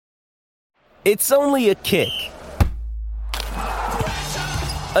It's only a kick,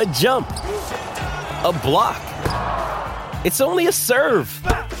 a jump, a block. It's only a serve.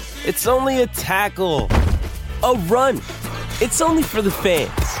 It's only a tackle, a run. It's only for the fans.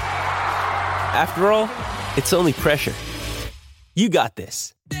 After all, it's only pressure. You got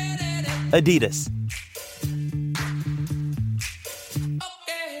this. Adidas.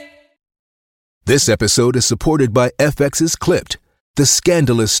 This episode is supported by FX's Clipped, the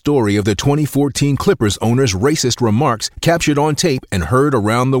scandalous story of the 2014 Clippers owner's racist remarks captured on tape and heard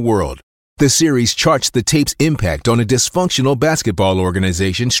around the world. The series charts the tape's impact on a dysfunctional basketball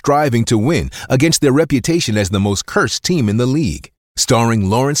organization striving to win against their reputation as the most cursed team in the league. Starring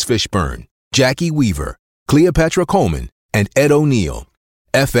Lawrence Fishburne, Jackie Weaver, Cleopatra Coleman, and Ed O'Neill.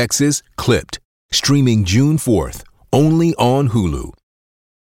 FX's Clipped, streaming June 4th, only on Hulu.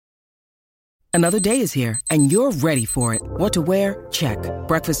 Another day is here, and you're ready for it. What to wear? Check.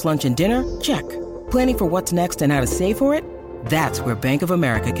 Breakfast, lunch, and dinner? Check. Planning for what's next and how to save for it? That's where Bank of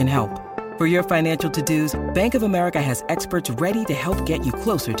America can help. For your financial to-dos, Bank of America has experts ready to help get you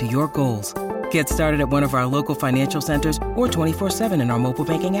closer to your goals. Get started at one of our local financial centers or 24/7 in our mobile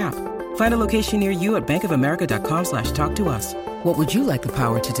banking app. Find a location near you at bankofamerica.com/talktous. What would you like the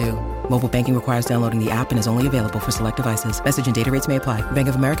power to do? Mobile banking requires downloading the app and is only available for select devices. Message and data rates may apply. Bank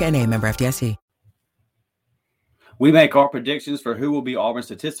of America N.A., member FDIC. We make our predictions for who will be Auburn's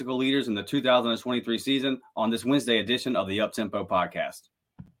statistical leaders in the 2023 season on this Wednesday edition of the Uptempo podcast.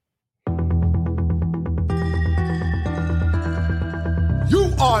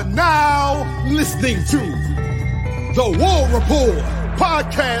 You are now listening to the War Report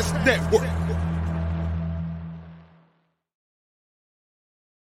Podcast Network.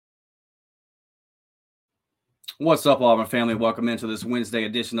 What's up, Auburn family? Welcome into this Wednesday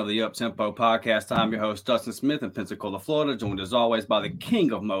edition of the Uptempo podcast. I'm your host, Dustin Smith in Pensacola, Florida, joined as always by the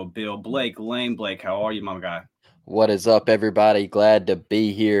king of Mobile, Blake Lane. Blake, how are you, my guy? What is up, everybody? Glad to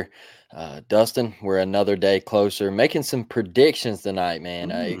be here. Dustin, we're another day closer, making some predictions tonight,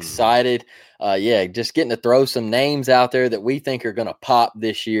 man. Excited. Just getting to throw some names out there that we think are going to pop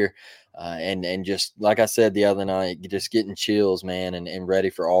this year. And just like I said the other night, just getting chills, man, and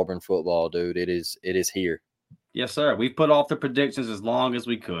ready for Auburn football, dude. It is here. Yes, sir. We've put off the predictions as long as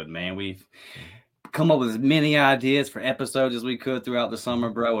we could, man. We've come up with as many ideas for episodes as we could throughout the summer,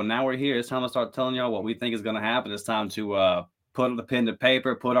 bro. And now we're here. It's time to start telling y'all what we think is going to happen. It's time to put the pen to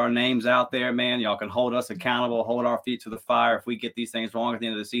paper, put our names out there, man. Y'all can hold us accountable, hold our feet to the fire. If we get these things wrong at the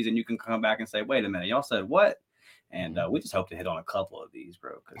end of the season, you can come back and say, wait a minute, y'all said what? And we just hope to hit on a couple of these,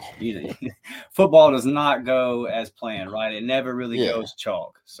 bro, because football does not go as planned, right? It never really goes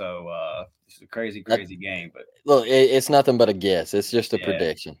chalk. So it's a crazy game. But look, it's nothing but a guess. It's just a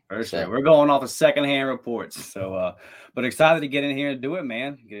prediction. For sure. We're going off of secondhand reports. So, but excited to get in here and do it,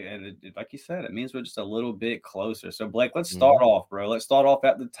 man. And like you said, it means we're just a little bit closer. So, Blake, let's start off, bro. Let's start off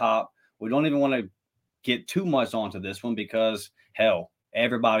at the top. We don't even want to get too much onto this one because, hell,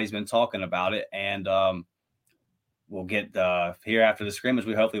 everybody's been talking about it. And we'll get here after the scrimmage.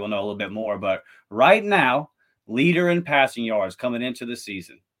 We hopefully will know a little bit more. But right now, leader in passing yards coming into the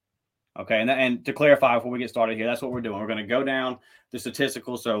season. Okay, and to clarify before we get started here, that's what we're doing. We're going to go down the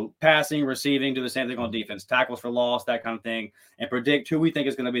statistical. So passing, receiving, do the same thing on defense, tackles for loss, that kind of thing, and predict who we think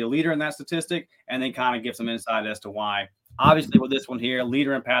is going to be the leader in that statistic, and then kind of give some insight as to why. Obviously, with this one here,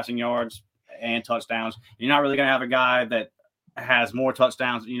 leader in passing yards and touchdowns, you're not really going to have a guy that has more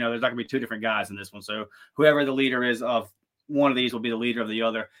touchdowns. There's not going to be two different guys in this one. So whoever the leader is of one of these will be the leader of the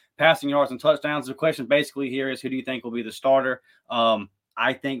other. Passing yards and touchdowns. The question basically here is who do you think will be the starter?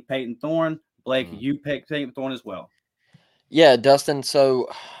 I think Peyton Thorne. Blake, you pick Peyton Thorne as well. Yeah, Dustin. So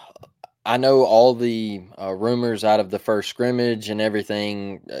I know all the rumors out of the first scrimmage and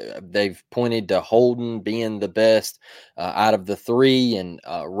everything. They've pointed to Holden being the best out of the three and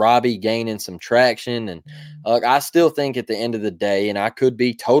Robbie gaining some traction. And I still think at the end of the day, and I could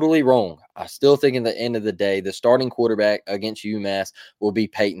be totally wrong, I still think at the end of the day, the starting quarterback against UMass will be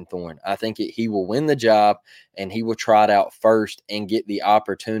Peyton Thorne. I think he will win the job, and he will try it out first and get the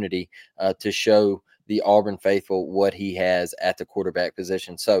opportunity to show the Auburn faithful what he has at the quarterback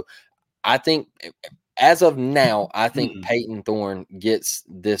position. So I think as of now, I think Peyton Thorne gets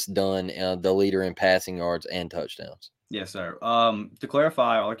this done, the leader in passing yards and touchdowns. Yes, sir. To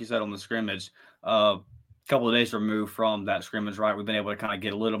clarify, like you said on the scrimmage, couple of days removed from that scrimmage, right? We've been able to kind of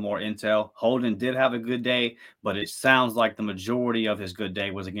get a little more intel. Holden did have a good day, but it sounds like the majority of his good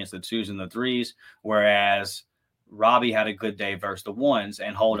day was against the twos and the threes, whereas Robbie had a good day versus the ones,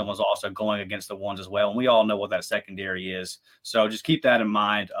 and Holden was also going against the ones as well. And we all know what that secondary is. So just keep that in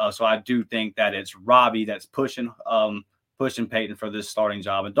mind. So I do think that it's Robbie that's pushing pushing Peyton for this starting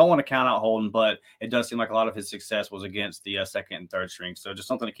job. And don't want to count out Holden, but it does seem like a lot of his success was against the second and third string. So just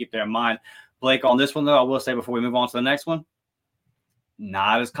something to keep there in mind. Blake, on this one, though, I will say before we move on to the next one,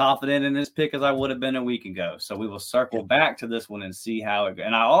 not as confident in this pick as I would have been a week ago. So we will circle back to this one and see how it goes.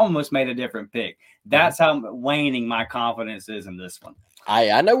 And I almost made a different pick. That's how waning my confidence is in this one.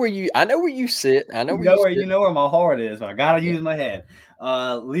 I know where you sit. I know you know where my heart is. But I gotta use my head.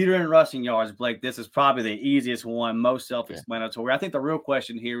 Leader in rushing yards, Blake. This is probably the easiest one, most self-explanatory. I think the real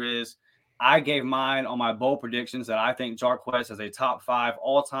question here is, I gave mine on my bold predictions that I think Jarquez has a top 5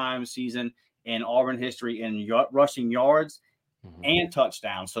 all-time season in Auburn history in rushing yards and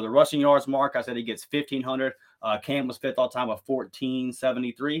touchdowns. So the rushing yards mark, I said he gets 1,500. Cam was 5th all-time with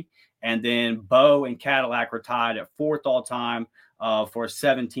 1,473. And then Bo and Cadillac were tied at 4th all-time for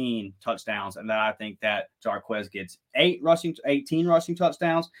 17 touchdowns. And then I think that Jarquez gets 18 rushing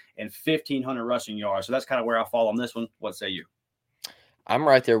touchdowns and 1,500 rushing yards. So that's kind of where I fall on this one. What say you? I'm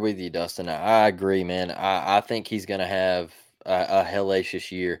right there with you, Dustin. I agree, man. I think he's going to have a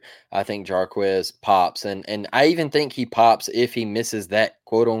hellacious year. I think Jarquez pops, and I even think he pops if he misses that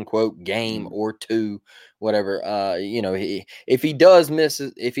quote unquote game or two, whatever. If he does miss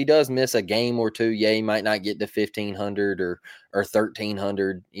a game or two, yeah, he might not get to 1,500 or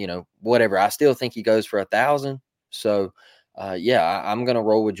 1,300, whatever. I still think he goes for 1,000. So, I'm going to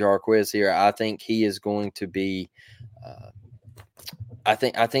roll with Jarquez here. I think he is going to be. I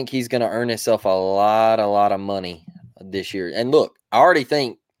think he's going to earn himself a lot of money this year. And look, I already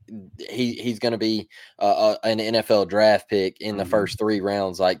think he's going to be an NFL draft pick in the first 3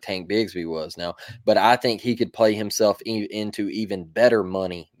 rounds like Tank Bigsby was now. But I think he could play himself into even better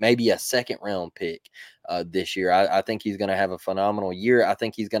money, maybe a 2nd round pick this year. I think he's going to have a phenomenal year. I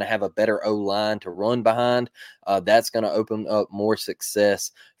think he's going to have a better O-line to run behind. That's going to open up more success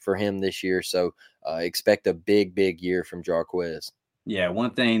for him this year. So expect a big year from Jarquez. Yeah, one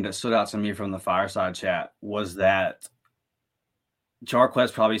thing that stood out to me from the fireside chat was that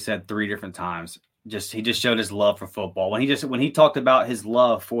Jarquez probably said 3 different times. He just showed his love for football. When he talked about his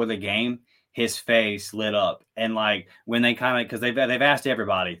love for the game, his face lit up. And like when they because they've asked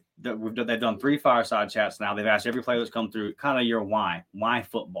everybody, they've done 3 fireside chats now. They've asked every player that's come through kind of your why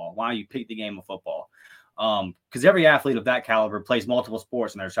football, why you pick the game of football. Because every athlete of that caliber plays multiple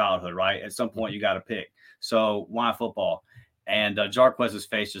sports in their childhood, right? At some point you got to pick. So why football? And Jarquez's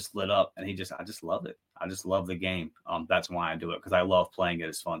face just lit up, and I just love it. I just love the game. That's why I do it, because I love playing it.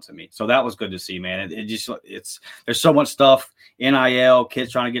 It's fun to me. So that was good to see, man. There's so much stuff, NIL,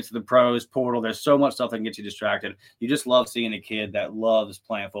 kids trying to get to the pros, portal. There's so much stuff that can get you distracted. You just love seeing a kid that loves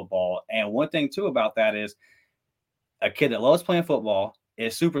playing football. And one thing too about that is a kid that loves playing football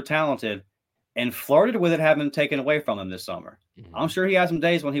is super talented and flirted with it having taken away from him this summer. I'm sure he had some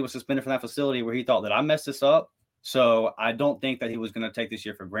days when he was suspended from that facility where he thought that I messed this up. So I don't think that he was going to take this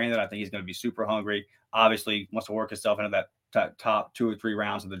year for granted. I think he's going to be super hungry. Obviously, wants to work himself into that top 2 or 3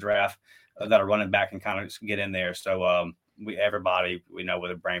 rounds of the draft that are running back and kind of just get in there. So everybody we know with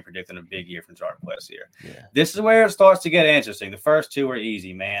a brain predicting a big year from Jarquez here. Yeah. This is where it starts to get interesting. The first 2 are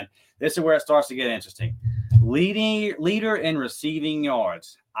easy, man. This is where it starts to get interesting. Leader in receiving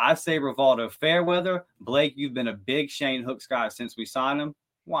yards. I say Rivaldo Fairweather. Blake, you've been a big Shane Hooks guy since we signed him.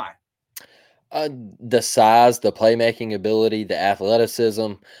 Why? The size, the playmaking ability, the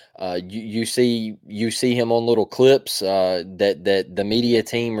athleticism. You see him on little clips that the media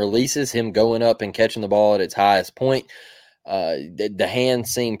team releases, him going up and catching the ball at its highest point. The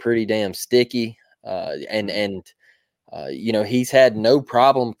hands seem pretty damn sticky, and he's had no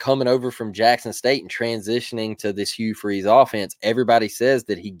problem coming over from Jackson State and transitioning to this Hugh Freeze offense. Everybody says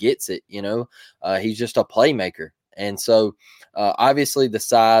that he gets it. He's just a playmaker, and so. Obviously, the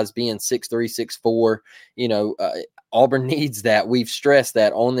size, being 6'3", 6'4", Auburn needs that. We've stressed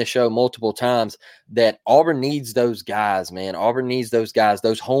that on the show multiple times, that Auburn needs those guys, man. Auburn needs those guys,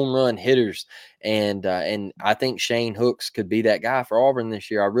 those home run hitters. And I think Shane Hooks could be that guy for Auburn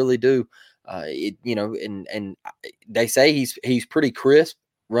this year. I really do. And they say he's pretty crisp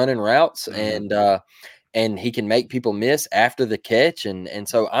running routes, and he can make people miss after the catch. And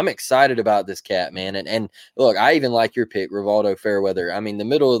so I'm excited about this cat, man. And look, I even like your pick, Rivaldo Fairweather. I mean, the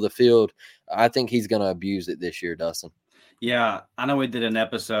middle of the field, I think he's going to abuse it this year, Dustin. Yeah, I know we did an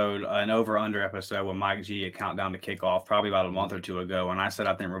over-under episode with Mike G at Countdown to Kickoff probably about a month or 2 ago, and I said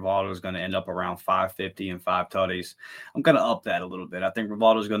I think Rivaldo is going to end up around 550 and 5 tutties. I'm going to up that a little bit. I think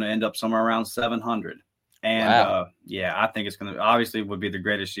Rivaldo is going to end up somewhere around 700. And wow. I think it's going to obviously would be the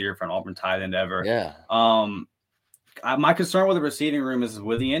greatest year for an Auburn tight end ever. Yeah. My concern with the receiving room is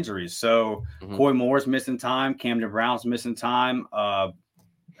with the injuries. So Coy Moore's missing time. Camden Brown's missing time.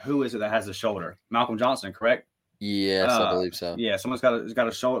 Who is it that has the shoulder? Malcolm Johnson, correct? Yes, I believe so. Yeah, someone's got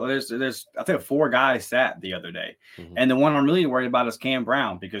a shoulder. There's I think 4 guys sat the other day, Mhm. and the one I'm really worried about is Cam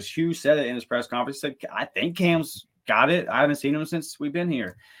Brown, because Hugh said it in his press conference. He said, I think Cam's got it. I haven't seen him since we've been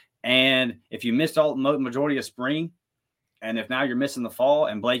here, and if you missed all majority of spring, and if now you're missing the fall,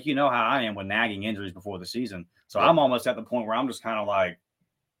 and Blake, you know how I am with nagging injuries before the season, so Yep. I'm almost at the point where I'm just kind of like,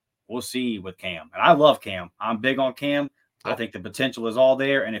 we'll see with Cam, and I love Cam. I'm big on Cam. I think the potential is all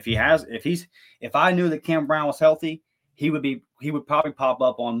there, and if I knew that Cam Brown was healthy, he would probably pop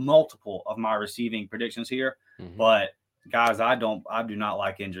up on multiple of my receiving predictions here. Mhm. But guys, I do not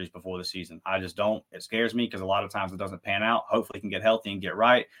like injuries before the season. I just don't. It scares me because a lot of times it doesn't pan out. Hopefully, he can get healthy and get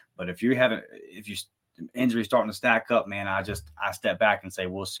right. But if injuries starting to stack up, man, I step back and say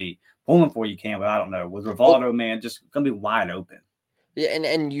we'll see. Pulling for you, Cam, but I don't know. With Rivaldo, man, just gonna be wide open. Yeah,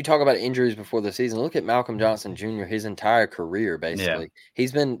 and you talk about injuries before the season. Look at Malcolm Johnson Jr. His entire career, basically,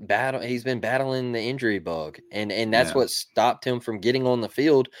 he's been battling the injury bug, and that's what stopped him from getting on the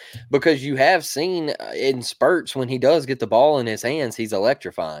field. Because you have seen in spurts when he does get the ball in his hands, he's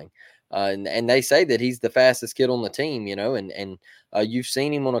electrifying. And they say that he's the fastest kid on the team, and you've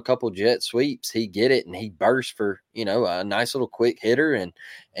seen him on a couple jet sweeps. He get it and he bursts for a nice little quick hitter,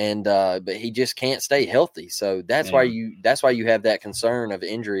 but he just can't stay healthy. So that's why you have that concern of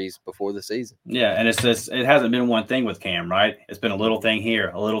injuries before the season. Yeah, and it hasn't been one thing with Cam, right? It's been a little thing here,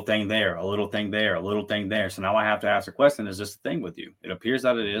 a little thing there, a little thing there, a little thing there. So now I have to ask the question: is this the thing with you? It appears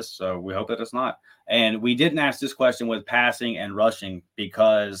that it is. So we hope that it's not. And we didn't ask this question with passing and rushing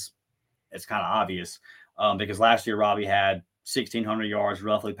because it's kind of obvious. Because last year Robbie had 1,600 yards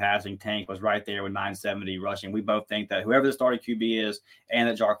roughly passing. Tank was right there with 970 rushing. We both think that whoever the starting QB is and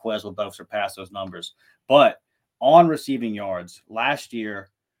that Jarquez will both surpass those numbers. But on receiving yards, last year,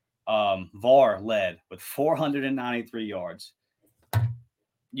 VAR led with 493 yards.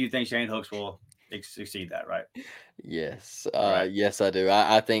 You think Shane Hooks will exceed that, right? Yes. Right. Yes, I do.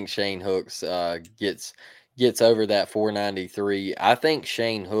 I think Shane Hooks gets over that 493. I think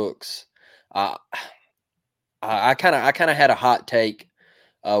Shane Hooks. I kind of had a hot take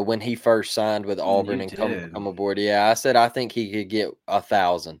when he first signed with Auburn and come aboard. Yeah, I said I think he could get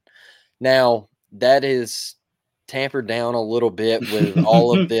 1,000. Now that is tampered down a little bit with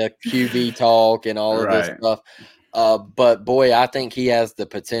all of the QB talk and all of this stuff. But boy, I think he has the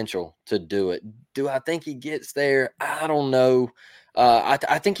potential to do it. Do I think he gets there? I don't know.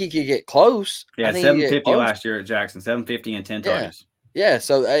 I think he could get close. Yeah, 750 last year at Jackson, 750 and 10 touches. Yeah,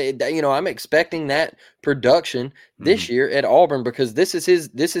 so I'm expecting that production this year at Auburn because this is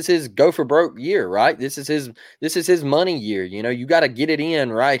his go for broke year, right? This is his money year. You got to get it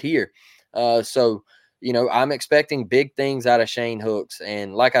in right here. So I'm expecting big things out of Shane Hooks,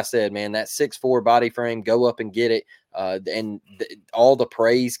 and like I said, man, that 6'4" body frame, go up and get it, all the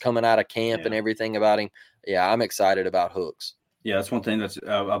praise coming out of camp and everything about him. Yeah, I'm excited about Hooks. Yeah, that's one thing that's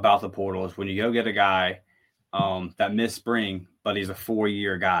about the portal is when you go get a guy that missed spring, but he's a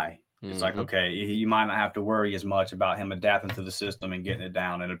 4-year guy. It's like, okay, you might not have to worry as much about him adapting to the system and getting it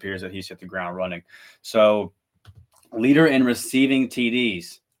down. It appears that he's hit the ground running. So leader in receiving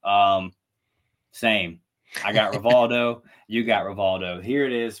TDs, same. I got Rivaldo. You got Rivaldo. Here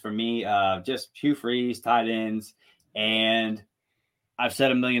it is for me, just Hugh Freeze, tight ends. And I've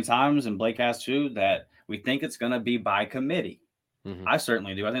said a million times, and Blake has too, that we think it's going to be by committee. I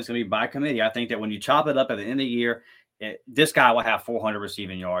certainly do. I think it's going to be by committee. I think that when you chop it up at the end of the year, this guy will have 400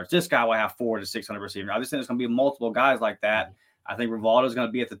 receiving yards. This guy will have 400 to 600 receiving yards. I just think there's going to be multiple guys like that. I think Rivaldo is going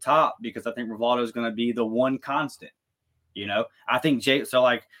to be at the top because I think Rivaldo is going to be the one constant. I think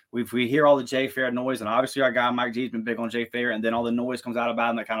if we hear all the Jay Fair noise, and obviously our guy Mike G's been big on Jay Fair, and then all the noise comes out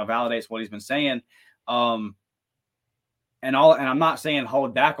about him that kind of validates what he's been saying. And I'm not saying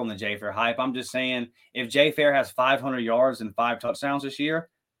hold back on the Jay Fair hype. I'm just saying if Jay Fair has 500 yards and 5 touchdowns this year,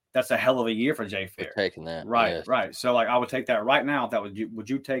 that's a hell of a year for Jay Fair. We're taking that. Right, yes. Right. So I would take that right now. If would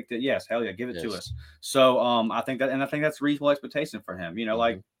you take that? Yes, hell yeah, give it to us. So I think that's reasonable expectation for him.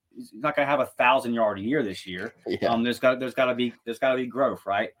 Like he's not gonna have 1,000-yard a year this year. Yeah. There's gotta be growth,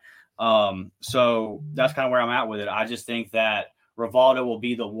 right? So that's kind of where I'm at with it. I just think that Rivaldo will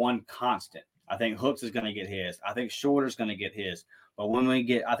be the one constant. I think Hooks is going to get his. I think Shorter's going to get his. But I think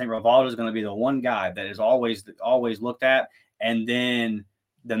Rivaldo is going to be the one guy that is always looked at, and then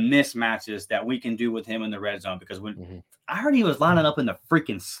the mismatches that we can do with him in the red zone. Because when I heard he was lining up in the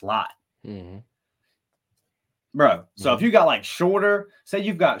freaking slot, bro. So if you got say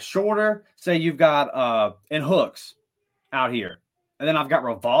you've got and Hooks out here, and then I've got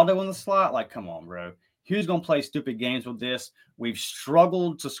Rivaldo in the slot. Like, come on, bro. Hugh's going to play stupid games with this. We've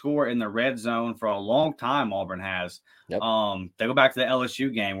struggled to score in the red zone for a long time, Auburn has. Yep. They go back to the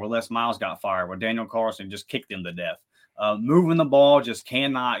LSU game where Les Miles got fired, where Daniel Carlson just kicked him to death. Moving the ball, just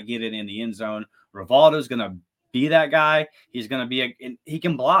cannot get it in the end zone. Rivaldo's going to be that guy. He's going to be he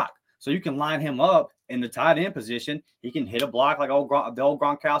can block. So you can line him up in the tight end position. He can hit a block like the old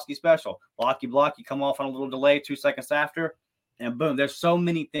Gronkowski special. Blocky, come off on a little delay 2 seconds after, and boom. There's so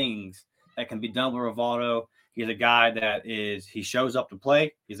many things that can be done with Rivaldo. He's a guy that he shows up to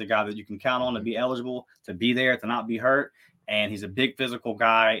play. He's a guy that you can count on to be eligible, to be there, to not be hurt. And he's a big physical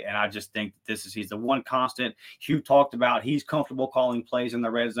guy. And I just think he's the one constant. Hugh talked about he's comfortable calling plays in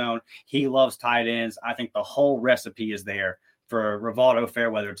the red zone. He loves tight ends. I think the whole recipe is there for Rivaldo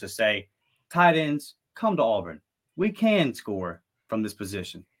Fairweather to say, tight ends, come to Auburn. We can score from this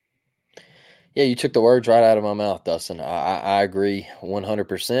position. Yeah, you took the words right out of my mouth, Dustin. I agree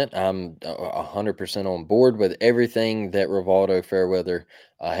 100%. I'm 100% on board with everything that Rivaldo Fairweather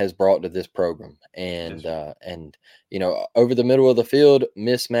has brought to this program. And over the middle of the field,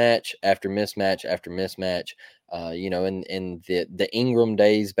 mismatch after mismatch after mismatch. In the Ingram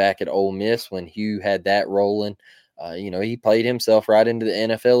days back at Ole Miss when Hugh had that rolling, he played himself right into the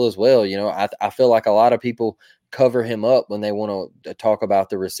NFL as well. I feel like a lot of people cover him up when they want to talk about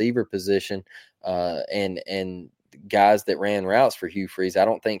the receiver position and guys that ran routes for Hugh Freeze. I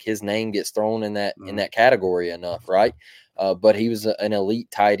don't think his name gets thrown in that category enough, right? But he was an elite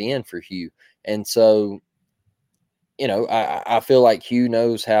tight end for Hugh. And so, I feel like Hugh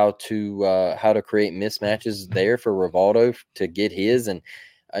knows how to create mismatches there for Rivaldo to get his. And,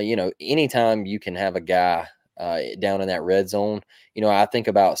 anytime you can have a guy down in that red zone, I think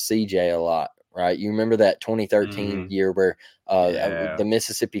about CJ a lot. Right. You remember that 2013 year where the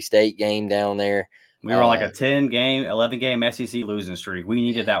Mississippi State game down there. We were on like a 11-game SEC losing streak. We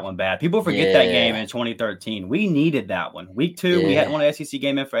needed that one bad. People forget that game in 2013. We needed that one. Week 2, we hadn't won an SEC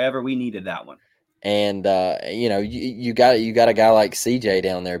game in forever. We needed that one. And, you got a guy like CJ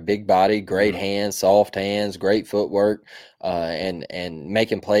down there, big body, great hands, soft hands, great footwork, and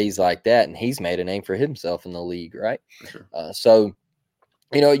making plays like that. And he's made a name for himself in the league. Right. For sure. So,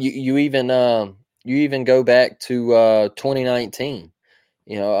 you even go back to 2019.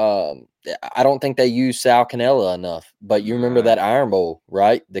 I don't think they used Sal Cannella enough, but you remember that Iron Bowl,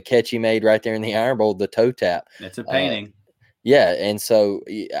 right? The catch he made right there in the Iron Bowl, the toe tap. It's a painting. Yeah, and so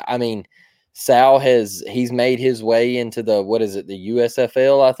I mean, Sal he's made his way into the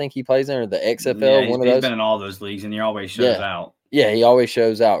USFL? I think he plays in, or the XFL. Yeah, he's been in all those leagues, and he always shows out. Yeah, he always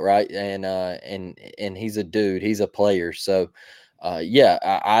shows out, right? And he's a dude. He's a player. So.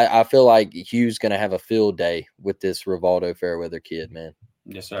 I feel like Hugh's going to have a field day with this Rivaldo Fairweather kid, man.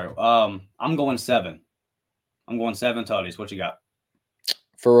 Yes, sir. I'm going 7. I'm going 7 tutties. What you got?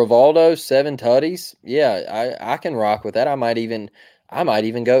 For Rivaldo, 7 tutties? Yeah, I can rock with that. I might even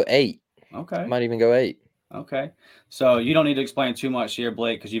go 8. Okay. I might even go 8. Okay. So you don't need to explain too much here,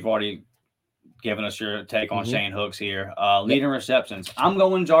 Blake, because you've already given us your take on Shane Hooks here. Leading receptions. I'm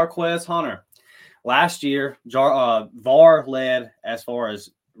going Jarquez Hunter. Last year, VAR led as far as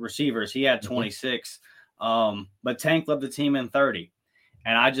receivers. He had 26, but Tank led the team in 30.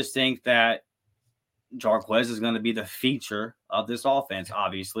 And I just think that Jarquez is going to be the feature of this offense,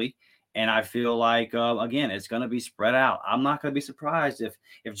 obviously. And I feel like, again, it's going to be spread out. I'm not going to be surprised if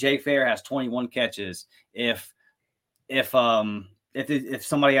Jay Fair has 21 catches, if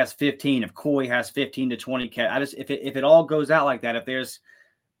somebody has 15, if Coy has 15 to 20 catches. If it all goes out like that, if there's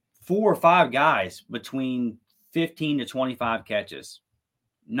 4 or 5 guys between 15 to 25 catches,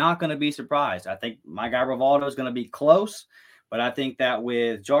 not going to be surprised. I think my guy Rivaldo is going to be close, but I think that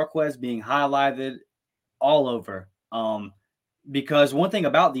with Jarquez being highlighted all over, because one thing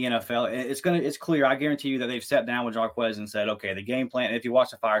about the NFL, it's clear. I guarantee you that they've sat down with Jarquez and said, okay, the game plan. If you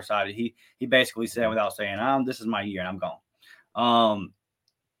watch the Fireside, he basically said without saying, this is my year and I'm gone.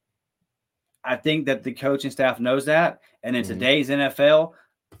 I think that the coaching staff knows that, and in today's NFL,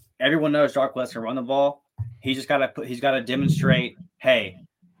 everyone knows Jarquez can run the ball. He's got to demonstrate, hey,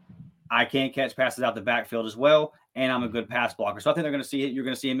 I can catch passes out the backfield as well, and I'm a good pass blocker. So I think you're going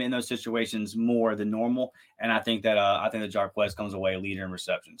to see him in those situations more than normal. And I think that Jarquez comes away leader in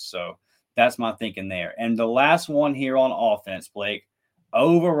receptions. So that's my thinking there. And the last one here on offense, Blake,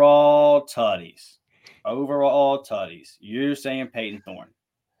 overall tutties. You're saying Peyton Thorne.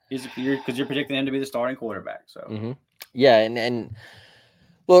 Because you're predicting him to be the starting quarterback. So yeah, and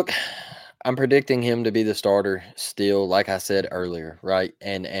look, I'm predicting him to be the starter still, like I said earlier, right?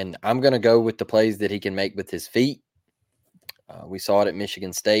 And I'm going to go with the plays that he can make with his feet. We saw it at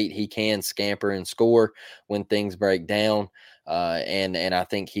Michigan State. He can scamper and score when things break down, and I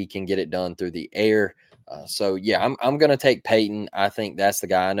think he can get it done through the air. So yeah, I'm going to take Peyton. I think that's the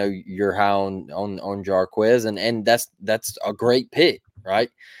guy. I know you're high on Jarquez, and that's a great pick, right?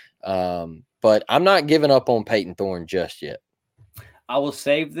 But I'm not giving up on Peyton Thorne just yet. I will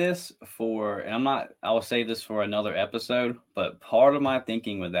save this for another episode, but part of my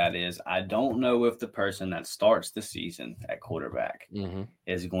thinking with that is I don't know if the person that starts the season at quarterback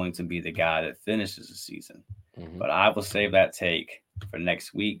is going to be the guy that finishes the season. But I will save that take for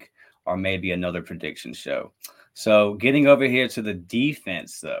next week or maybe another prediction show. So getting over here to the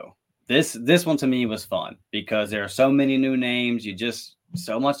defense, though, this one to me was fun because there are so many new names. You just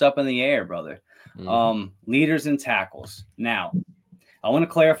so much up in the air, brother. Leaders and tackles. Now, I want to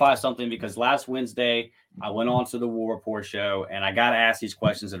clarify something because last Wednesday I went on to the War Report show and I got to ask these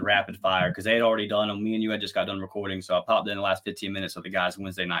questions in rapid fire because they had already done them. Me and you had just got done recording. So I popped in the last 15 minutes of the guys'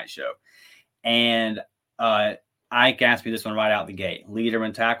 Wednesday night show. And Ike asked me this one right out the gate. Leader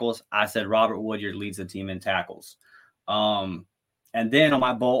in tackles. I said Robert Woodyard leads the team in tackles. And then on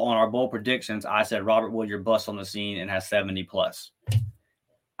our bowl predictions, I said Robert Woodyard busts on the scene and has 70 plus.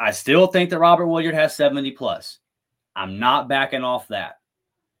 I still think that Robert Woodyard has 70 plus. I'm not backing off that.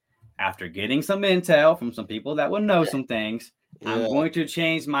 After getting some intel from some people that would know some things, I'm going to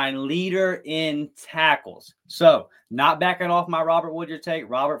change my leader in tackles. So not backing off my Robert Woodyard take.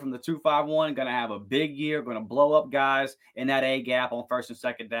 Robert from the 251, going to have a big year, going to blow up guys in that A gap on first and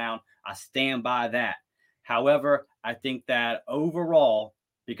second down. I stand by that. However, I think that overall,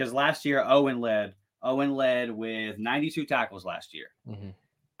 because last year Owen led with 92 tackles last year.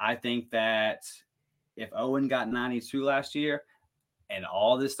 I think that if Owen got 92 last year and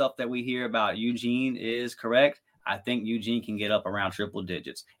all this stuff that we hear about Eugene is correct, I think Eugene can get up around triple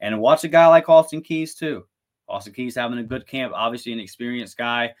digits. And watch a guy like Austin Keys too. Austin Keys having a good camp, obviously an experienced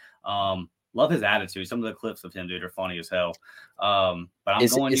guy. Love his attitude. Some of the clips of him, dude, are funny as hell. But I'm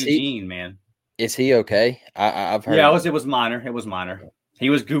going Eugene, man. Is he okay? I've heard. Yeah, it was minor. It was minor. He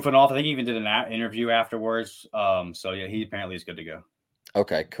was goofing off. I think he even did an interview afterwards. So yeah, he apparently is good to go.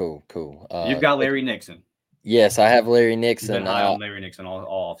 Okay, cool. You've got Larry Nixon. Yes, I have Larry Nixon. Been high on Larry Nixon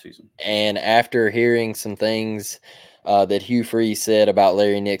all offseason. And after hearing some things that Hugh Freeze said about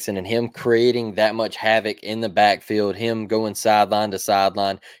Larry Nixon and him creating that much havoc in the backfield, him going sideline to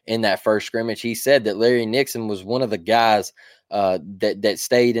sideline in that first scrimmage, he said that Larry Nixon was one of the guys that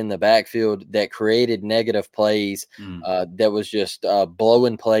stayed in the backfield, that created negative plays, that was just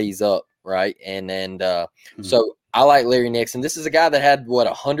blowing plays up, right? So I like Larry Nixon. This is a guy that had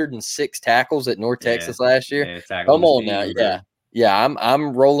 106 tackles at North Texas last year. Come on now, yeah.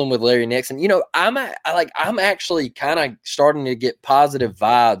 I'm rolling with Larry Nixon. You know, I'm actually kind of starting to get positive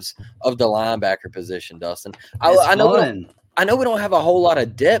vibes of the linebacker position, Dustin. I know we don't have a whole lot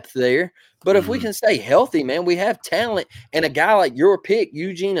of depth there, but if we can stay healthy, man, we have talent. And a guy like your pick,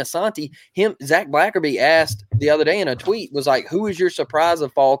 Eugene Asante, Zach Blackerby asked the other day in a tweet, was like, who is your surprise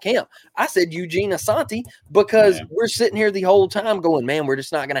of fall camp? I said Eugene Asante because we're sitting here the whole time going, man, we're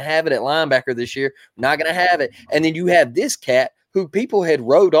just not going to have it at linebacker this year. We're not going to have it. And then you have this cat who people had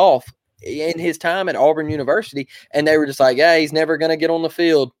wrote off in his time at Auburn University, and they were just like, yeah, he's never going to get on the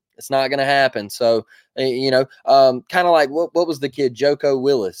field. It's not going to happen. So, kind of like what was the kid, Joko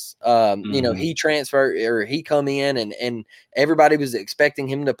Willis? He transferred or he come in and everybody was expecting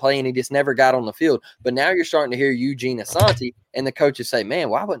him to play and he just never got on the field. But now you're starting to hear Eugene Asante and the coaches say, man,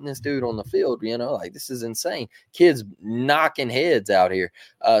 why wasn't this dude on the field? This is insane. Kids knocking heads out here.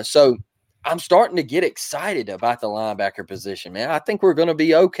 So I'm starting to get excited about the linebacker position, man. I think we're going to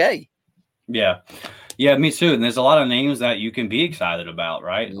be okay. Yeah, me too. And there's a lot of names that you can be excited about,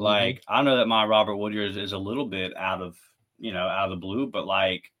 right? Like, I know that my Robert Woodyard is a little bit out of the blue, but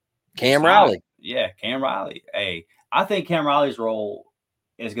like Cam Riley. Cam Riley. Hey, I think Cam Riley's role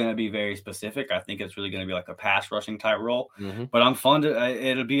is going to be very specific. I think it's really going to be like a pass rushing type role. But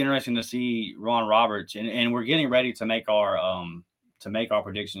it'll be interesting to see Ron Roberts, and we're getting ready to make our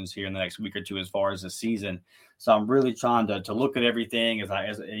predictions here in the next week or two as far as the season. So I'm really trying to look at everything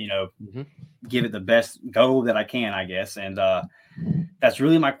as give it the best go that I can, I guess. And that's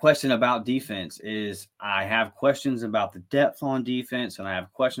really my question about defense is I have questions about the depth on defense, and I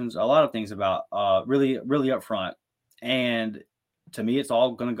have questions, a lot of things about really, really up front. And to me, it's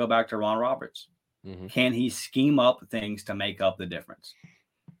all going to go back to Ron Roberts. Can he scheme up things to make up the difference?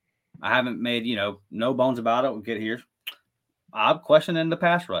 I haven't made, no bones about it. We'll get here. I'm questioning the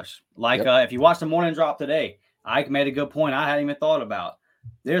pass rush. If you watch the morning drop today, Ike made a good point I hadn't even thought about.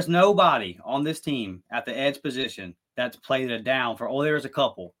 There's nobody on this team at the edge position that's played it down for, there's a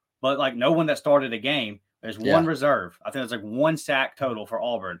couple, but like no one that started a game. There's one reserve. I think there's like one sack total for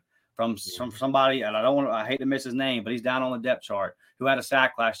Auburn from somebody, and I hate to miss his name, but he's down on the depth chart, who had a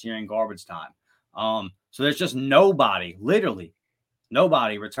sack last year in garbage time. So there's just nobody, literally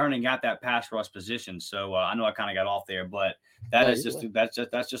nobody returning at that pass rush position. So I know I kind of got off there, but that's just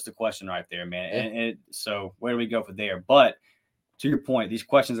the question right there, man. Yeah. And so where do we go from there? But to your point, these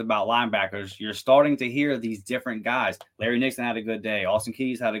questions about linebackers, you're starting to hear these different guys. Larry Nixon had a good day. Austin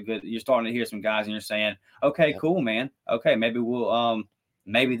Keys had a good. You're starting to hear some guys, and you're saying, "Okay, cool, man. Okay, maybe we'll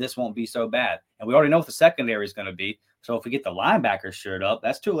maybe this won't be so bad." And we already know what the secondary is going to be. So if we get the linebackers shored up,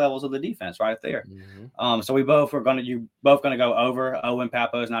 that's 2 levels of the defense right there. Mm-hmm. So you both going to go over Owen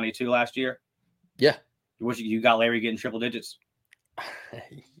Papo's 92 last year. Yeah. You got Larry getting triple digits.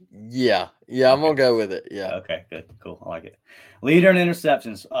 Yeah, I'm gonna go with it. Yeah. Okay, good, cool. I like it. Leader in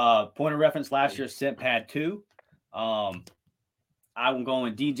interceptions. Point of reference last year, Simp had 2. I'm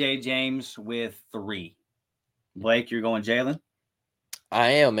going DJ James with 3. Blake, you're going Jalen? I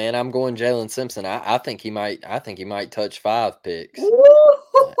am, man. I'm going Jalen Simpson. I think he might touch 5 picks.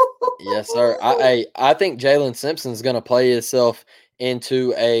 Yes, sir. I think Jalen Simpson's gonna play himself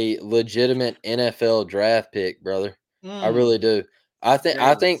into a legitimate NFL draft pick, brother. I really do. I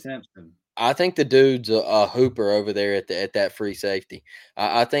think the dude's a hooper over there at that free safety.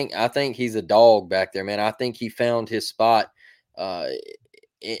 I think he's a dog back there, man. I think he found his spot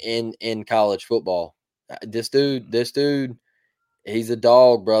in college football. This dude, he's a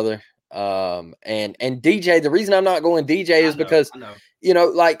dog, brother. And DJ, the reason I'm not going DJ is because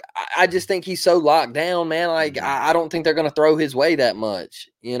like I just think he's so locked down, man. Like I don't think they're gonna throw his way that much,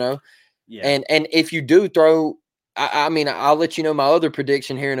 Yeah. And if you do throw, I mean, I'll let you know my other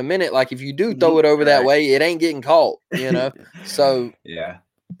prediction here in a minute. Like if you do throw it over that way, it ain't getting caught, So yeah.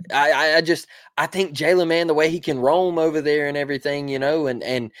 I think Jalen, man, the way he can roam over there and everything,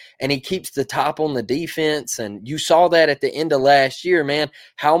 and he keeps the top on the defense. And you saw that at the end of last year, man,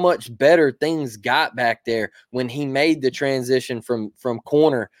 how much better things got back there when he made the transition from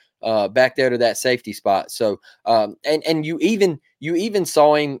corner back there to that safety spot. So and you even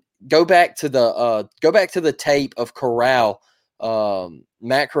saw him go back to the tape of Corral,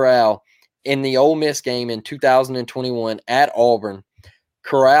 Matt Corral in the Ole Miss game in 2021 at Auburn.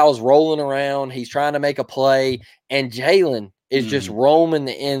 Corral's rolling around. He's trying to make a play, and Jalen is just roaming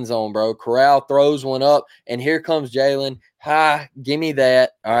the end zone, bro. Corral throws one up, and here comes Jalen. Give me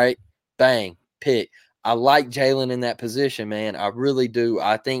that. All right, bang, pick. I like Jalen in that position, man. I really do.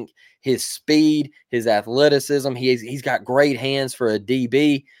 I think his speed, his athleticism, he's got great hands for a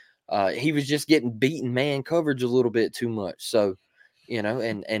DB. He was just getting beaten man coverage a little bit too much. So,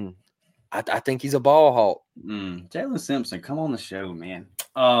 and I think he's a ball hawk. Jalen Simpson, come on the show, man.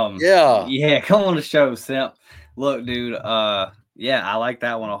 Yeah, come on the show, Simp. Look, dude. I like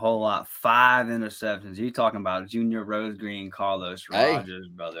that one a whole lot. 5 interceptions. You talking about Junior Rose Green, Carlos Rogers,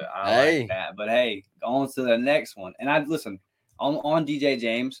 brother? I like that. But hey, on to the next one. And I listen on DJ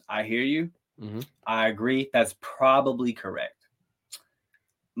James. I hear you. Mm-hmm. I agree. That's probably correct.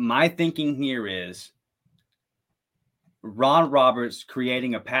 My thinking here is Ron Roberts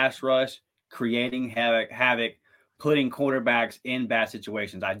creating a pass rush, creating havoc, putting quarterbacks in bad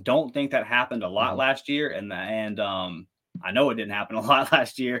situations. I don't think that happened a lot last year, and I know it didn't happen a lot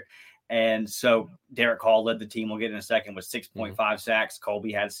last year. And so Derek Hall led the team. We'll get in a second with 6.5 sacks.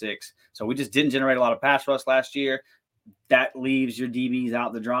 Colby had 6. So we just didn't generate a lot of pass rush last year. That leaves your DBs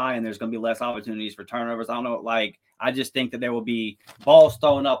out to dry, and there's going to be less opportunities for turnovers. I don't know, I just think that there will be balls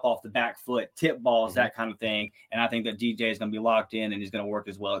thrown up off the back foot, tip balls, that kind of thing. And I think that DJ is going to be locked in, and he's going to work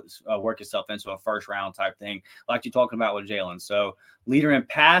himself into a first round type thing, like you're talking about with Jalen. So leader in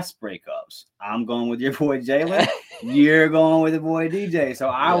pass breakups, I'm going with your boy Jalen. You're going with the boy DJ. So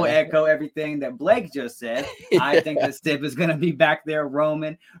I will echo everything that Blake just said. I think that Stip is going to be back there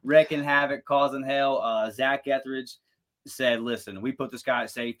roaming, wrecking havoc, causing hell. Zach Etheridge said, listen, we put this guy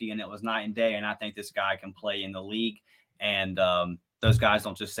at safety and it was night and day, and I think this guy can play in the league. And those guys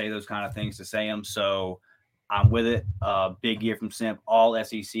don't just say those kind of things to say them. So I'm with it. Big year from Simp, all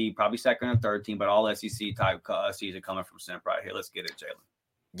SEC, probably second or third team, but all SEC type season coming from Simp right here. Let's get it, Jalen.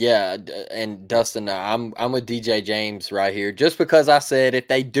 Yeah, and Dustin, I'm with DJ James right here, just because I said if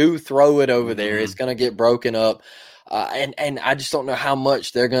they do throw it over there, it's going to get broken up. And I just don't know how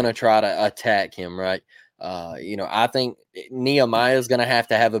much they're going to try to attack him, right? I think Nehemiah is going to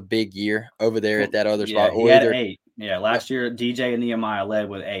have a big year over there at that other spot. He had 8. Yeah, last year DJ and Nehemiah led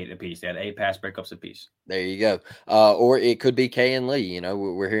with 8 apiece. They had 8 pass breakups apiece. There you go. Or it could be Kayan Lee.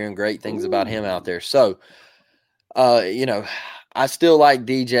 We're hearing great things about him out there. So, I still like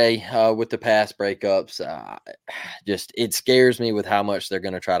DJ with the pass breakups. It scares me with how much they're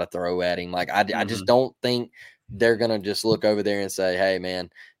going to try to throw at him. I just don't think they're going to just look over there and say, hey, man,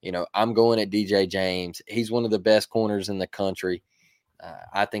 I'm going at DJ James. He's one of the best corners in the country.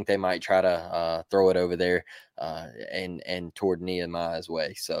 I think they might try to throw it over there and toward Nehemiah's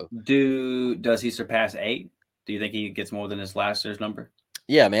way. So, does he surpass 8? Do you think he gets more than his last year's number?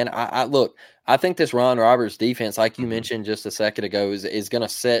 Yeah, man. I look. I think this Ron Roberts defense, like you mentioned just a second ago, is going to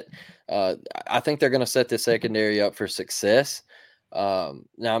set. I think they're going to set this secondary up for success. Now,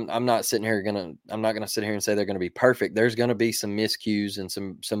 I'm not sitting here I'm not going to sit here and say they're going to be perfect. There's going to be some miscues and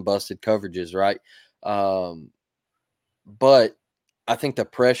some busted coverages, right? But I think the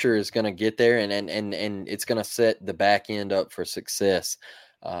pressure is going to get there, and it's going to set the back end up for success.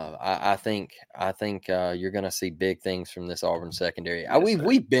 I think you're going to see big things from this Auburn secondary. Yes,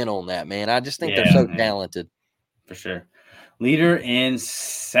 we've been on that, man. I just think they're so talented. For sure. Leader in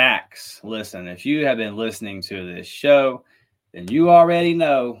sacks. Listen, if you have been listening to this show, then you already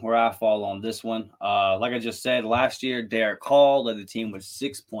know where I fall on this one. Like I just said, last year, Derek Hall led the team with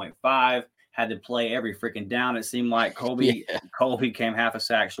 6.5. Had to play every freaking down. It seemed like Colby came half a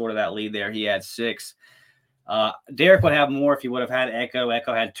sack short of that lead there. He had 6. Derek would have more if he would have had Echo.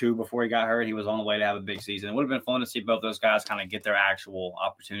 Echo had 2 before he got hurt. He was on the way to have a big season. It would have been fun to see both those guys kind of get their actual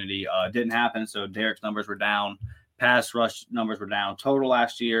opportunity. It didn't happen, so Derek's numbers were down. Pass rush numbers were down total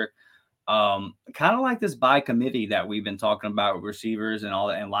last year. Kind of like this by committee that we've been talking about with receivers and all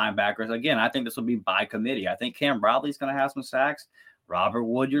that, and linebackers. Again, I think this will be by committee. I think Cam Bradley's going to have some sacks. Robert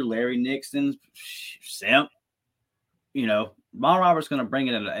Woodyard, Larry Nixon, Simp. Ron Roberts going to bring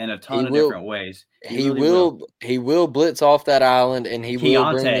it in a ton of different ways. He will blitz off that island, and he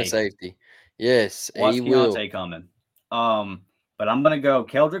will bring the safety. Yes, he will. Coming. But I'm going to go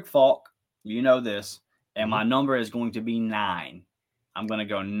Keldrick Falk. You know this. And my number is going to be 9. I'm going to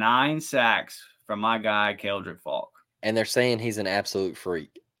go 9 sacks from my guy, Keldrick Falk. And they're saying he's an absolute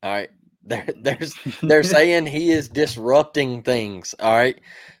freak. All right. They're saying he is disrupting things. All right.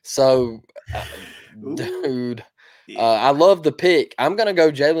 So, dude, I love the pick. I'm going to go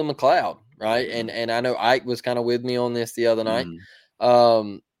Jalen McLeod. Right. And I know Ike was kind of with me on this the other night.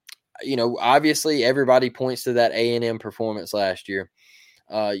 Obviously everybody points to that A&M performance last year.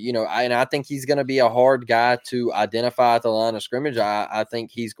 And I think he's going to be a hard guy to identify at the line of scrimmage. I think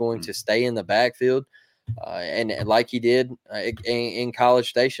he's going to stay in the backfield, and like he did in College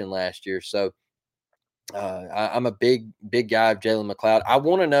Station last year. So I'm a big guy of Jalen McLeod. I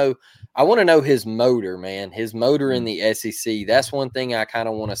want to know his motor, man. His motor in the SEC. That's one thing I kind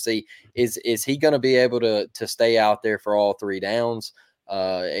of want to see. Is he going to be able to stay out there for all 3 downs?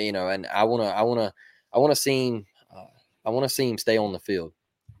 And I want to see him. I want to see him stay on the field.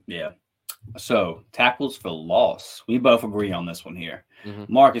 Yeah. So tackles for loss. We both agree on this one here.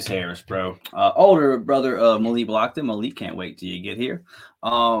 Marcus Harris, bro. Older brother of Malik Blockton. Malik can't wait till you get here.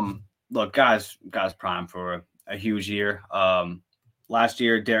 Look, guys prime for a huge year. Last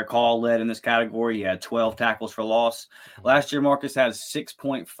year, Derek Hall led in this category. He had 12 tackles for loss. Last year, Marcus had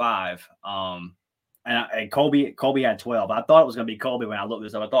 6.5. And Colby had 12. I thought it was going to be Colby when I looked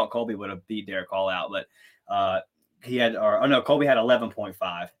this up. I thought Colby would have beat Derek Hall out, but Colby had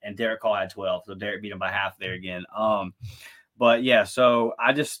 11.5 and Derek Hall had 12. So Derek beat him by half there again. But yeah, so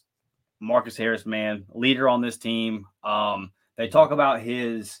Marcus Harris, man, leader on this team. They talk about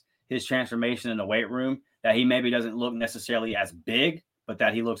his transformation in the weight room, that he maybe doesn't look necessarily as big, but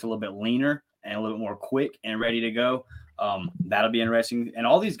that he looks a little bit leaner and a little bit more quick and ready to go. That'll be interesting. And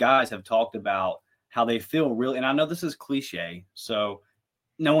all these guys have talked about how they feel really, and I know this is cliche, so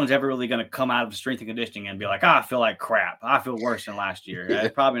no one's ever really going to come out of strength and conditioning and be like, I feel like crap. I feel worse than last year. Yeah.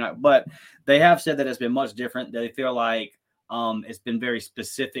 Probably not. But they have said that it's been much different. They feel like it's been very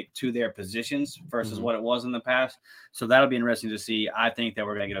specific to their positions versus what it was in the past. So that'll be interesting to see. I think that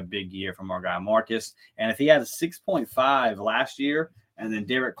we're going to get a big year from our guy Marcus. And if he had a 6.5 last year and then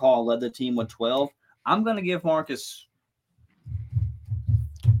Derek Hall led the team with 12, I'm going to give Marcus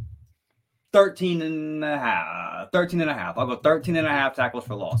 13 and a half. I'll go 13 and a half tackles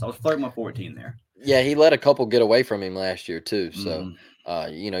for loss. I was flirting with 14 there. Yeah, he let a couple get away from him last year too. So,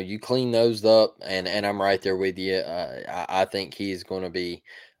 you clean those up, and I'm right there with you. I think he's going to be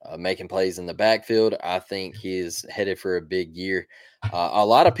making plays in the backfield. I think he is headed for a big year. A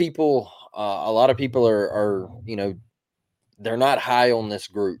lot of people are they're not high on this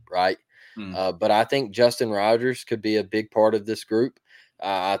group, right? But I think Justin Rogers could be a big part of this group.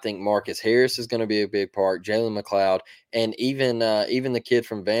 I think Marcus Harris is going to be a big part, Jalen McLeod, and even the kid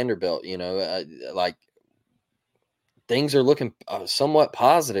from Vanderbilt, things are looking somewhat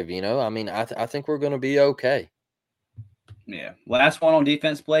positive, I mean, I think we're going to be okay. Yeah. Last one on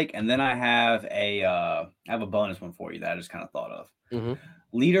defense, Blake, and then I have a bonus one for you that I just kind of thought of.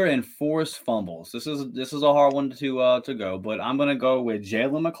 Leader in forced fumbles. This is a hard one to go, but I'm going to go with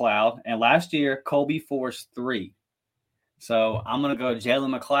Jalen McLeod. And last year, Colby forced 3. So I'm going to go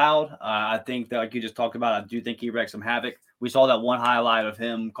Jalen McLeod. I think that, like you just talked about, I do think he wrecked some havoc. We saw that one highlight of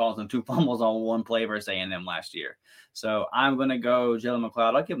him causing 2 fumbles on one play versus A&M last year. So I'm going to go Jalen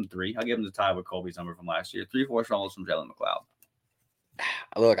McLeod. I'll give him 3. I'll give him the tie with Colby's number from last year. 3 forced fumbles from Jalen McLeod.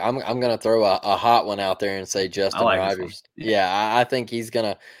 Look, I'm going to throw a hot one out there and say Justin Rogers. Yeah, I think he's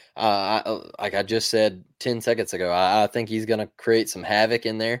going to, like I just said 10 seconds ago, I think he's going to create some havoc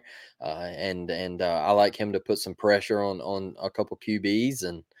in there. And I like him to put some pressure on a couple QBs,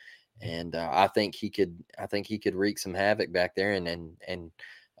 and I think he could wreak some havoc back there and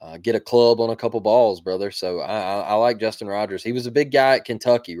get a club on a couple balls, brother. So I like Justin Rogers. He was a big guy at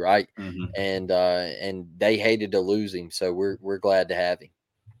Kentucky, right? Mm-hmm. And they hated to lose him, so we're glad to have him.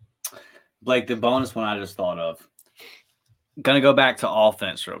 Blake, the bonus one I just thought of. Gonna go back to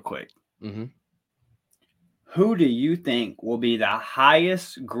offense real quick. Mm-hmm. Who do you think will be the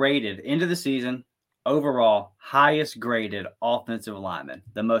highest graded into the season overall, highest graded offensive lineman,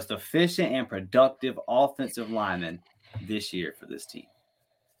 the most efficient and productive offensive lineman this year for this team?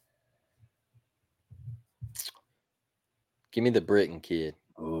 Give me the Britton kid.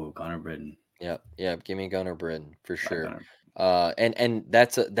 Oh, Gunnar Britton. Yep. Give me Gunnar Britton for sure. And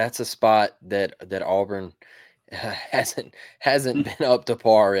that's a spot that Auburn hasn't been up to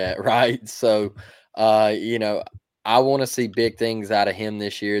par yet, right? So, I want to see big things out of him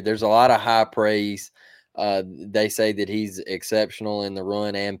this year. There's a lot of high praise. They say that he's exceptional in the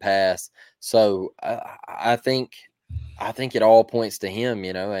run and pass. So I think it all points to him,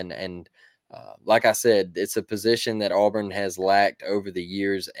 and like I said, it's a position that Auburn has lacked over the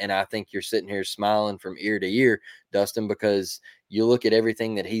years. And I think you're sitting here smiling from ear to ear, Dustin, because you look at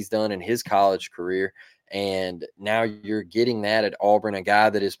everything that he's done in his college career. And now you're getting that at Auburn, a guy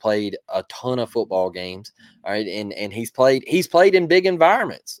that has played a ton of football games. All right. And he's played in big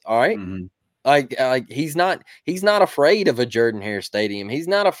environments. All right. Mm-hmm. Like he's not afraid of a Jordan-Hare Stadium. He's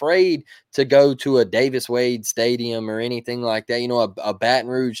not afraid to go to a Davis Wade Stadium or anything like that. A Baton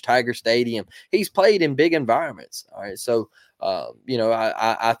Rouge Tiger Stadium. He's played in big environments. All right. So,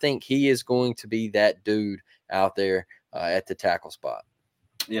 I think he is going to be that dude out there at the tackle spot.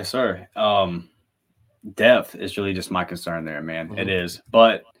 Yes, sir. Depth is really just my concern there, man. Mm-hmm. It is.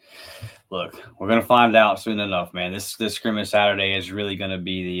 But look, we're gonna find out soon enough, man. This scrimmage Saturday is really gonna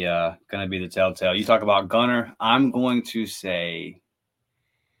be the telltale. You talk about Gunner. I'm going to say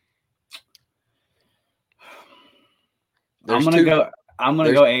I'm gonna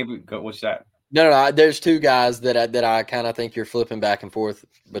go Avery. What's that? No. There's 2 guys that I kind of think you're flipping back and forth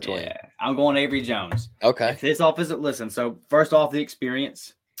between. Yeah, I'm going Avery Jones. Okay. If this offensive, listen. So first off, the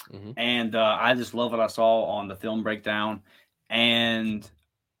experience. Mm-hmm. And I just love what I saw on the film breakdown. And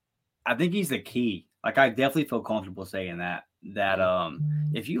I think he's the key. Like, I definitely feel comfortable saying that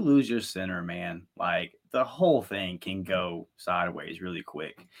if you lose your center, man, like the whole thing can go sideways really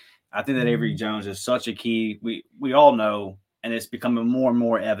quick. I think that Avery Jones is such a key. We all know, and it's becoming more and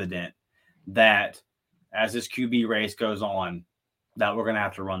more evident that as this QB race goes on, that we're going to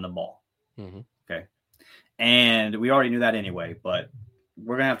have to run the ball. Mm-hmm. Okay. And we already knew that anyway, but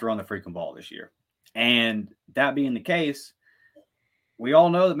we're going to have to run the freaking ball this year. And that being the case, we all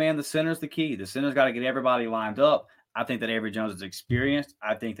know that, man, the center's the key. The center's got to get everybody lined up. I think that Avery Jones is experienced.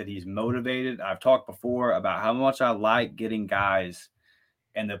 I think that he's motivated. I've talked before about how much I like getting guys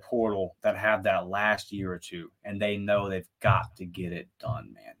in the portal that have that last year or two, and they know they've got to get it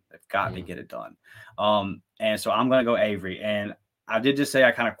done, man. They've got to get it done. And so I'm going to go Avery. And I did just say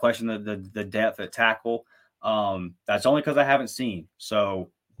I kind of question the depth at tackle. That's only because I haven't seen. So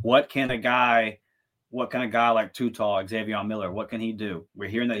what can a guy like Tutal, Xavier Miller, what can he do? We're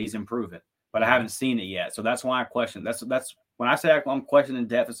hearing that he's improving, but I haven't seen it yet. So that's why I question. That's when I say I'm questioning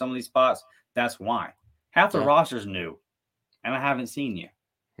depth at some of these spots, that's why. Half the roster's new, and I haven't seen you.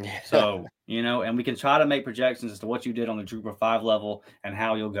 Yeah. So, and we can try to make projections as to what you did on the Drupal 5 level and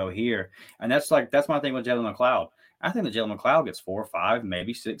how you'll go here. And that's my thing with Jalen McLeod. I think that Jalen McLeod gets 4 or 5,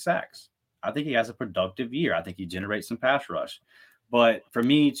 maybe 6 sacks. I think he has a productive year. I think he generates some pass rush. But for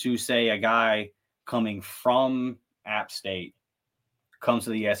me to say a guy coming from App State comes to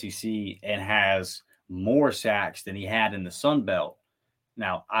the SEC and has more sacks than he had in the Sun Belt.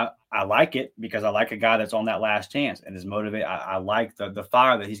 Now, I like it because I like a guy that's on that last chance and is motivated. I like the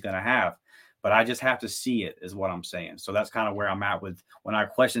fire that he's going to have, but I just have to see it is what I'm saying. So that's kind of where I'm at with when I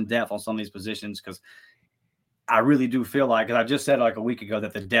question depth on some of these positions, because I really do feel like, because I just said like a week ago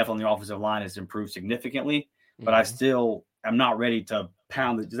that the depth on the offensive line has improved significantly, but I still am not ready to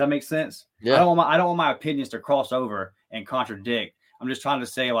pound it. Does that make sense? Yeah. I don't want my opinions to cross over and contradict. I'm just trying to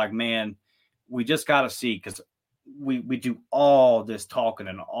say, like, man, we just got to see, because we do all this talking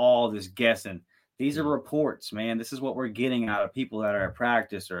and all this guessing. These are reports, man. This is what we're getting out of people that are at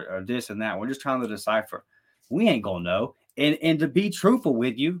practice or this and that. We're just trying to decipher. We ain't going to know. And to be truthful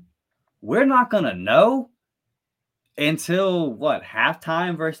with you, we're not going to know until what,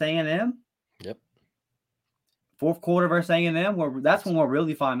 halftime versus A&M? Yep. Fourth quarter versus A&M. That's when we'll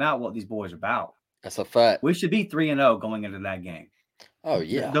really find out what these boys are about. That's a fact. We should be 3-0 going into that game. Oh,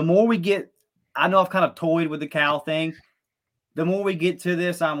 yeah. The more we get, I know I've kind of toyed with the Cal thing. The more we get to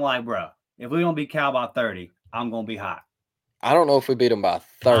this, I'm like, bro, if we don't beat Cal by 30, I'm going to be hot. I don't know if we beat them by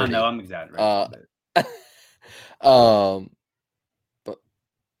 30. I know, I'm exaggerating. But,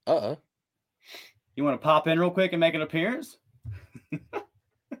 you want to pop in real quick and make an appearance?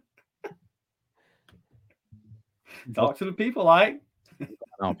 Talk to the people, Ike.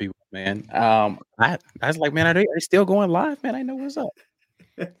 On people, man. I was like, man, are they still going live, man? I know what's up.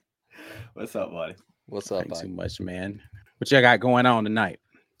 What's up, buddy? What's up, Too much, man. What y'all got going on tonight?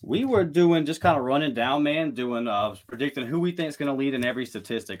 We were doing just kind of running down, man, predicting who we think is going to lead in every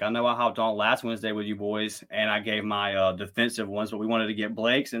statistic. I know I hopped on last Wednesday with you boys, and I gave my defensive ones, but we wanted to get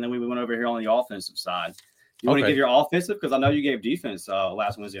Blake's, and then we went over here on the offensive side. You want to give your offensive? Because I know you gave defense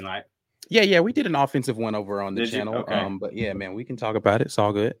last Wednesday night. Yeah, we did an offensive one over on the channel. Okay. But yeah, man, we can talk about it. It's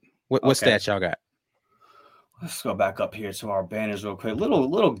all good. What stats y'all got? Let's go back up here to our banners real quick.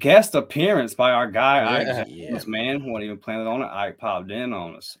 Little guest appearance by our guy, Ike. Yes, man. Wasn't even planning on it. Ike popped in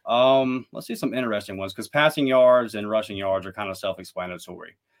on us. Let's see some interesting ones because passing yards and rushing yards are kind of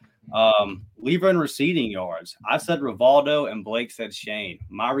self-explanatory. Lever and receiving yards. I said Rivaldo and Blake said Shane.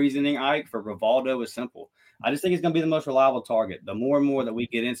 My reasoning, Ike, for Rivaldo is simple. I just think he's going to be the most reliable target. The more and more that we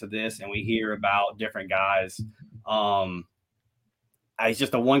get into this and we hear about different guys, he's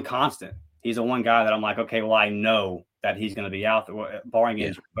just the one constant. He's the one guy that I'm like, okay, well, I know that he's going to be out there, barring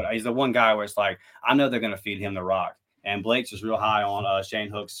injury. But he's the one guy where it's like, I know they're going to feed him the rock. And Blake's just real high on Shane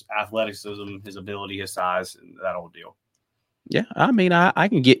Hook's athleticism, his ability, his size, and that whole deal. Yeah, I mean, I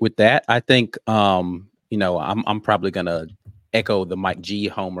can get with that. I think, I'm probably going to echo the Mike G.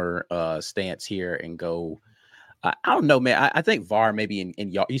 Homer stance here and go. I don't know, man. I think VAR maybe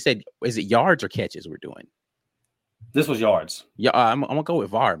in you said, is it yards or catches we're doing? This was yards. Yeah, I'm gonna go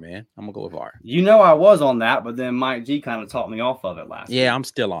with VAR, man. I'm gonna go with VAR. You know, I was on that, but then Mike G kind of taught me off of it last week. I'm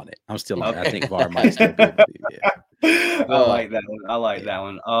still on it. I think VAR might still be. Yeah. I like that one. That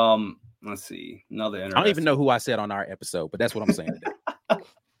one. Let's see. Another interesting. I don't even know who I said on our episode, but that's what I'm saying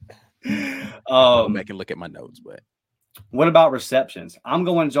today. I'll go back and look at my notes, but. What about receptions? I'm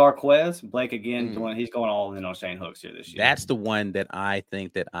going Jarquez. Blake again he's going all in on Shane Hooks here this year. That's the one that I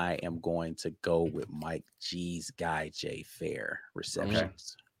think that I am going to go with Mike G's guy Jay Fair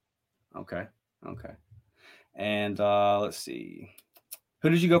receptions. Okay. And let's see. Who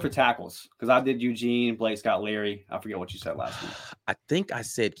did you go for tackles? Because I did Eugene, Blake's got Larry. I forget what you said last week. I think I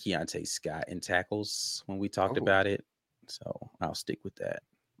said Keontae Scott in tackles when we talked about it. So I'll stick with that.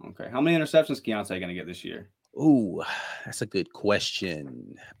 Okay. How many interceptions Keontae going to get this year? Ooh, that's a good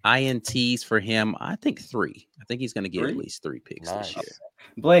question. INTs for him, I think 3. I think he's going to get at least 3 picks this year.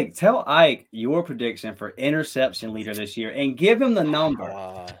 Blake, tell Ike your prediction for interception leader this year and give him the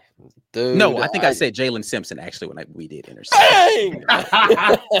number. Dude, no, I think I said Jalen Simpson actually when we did interception.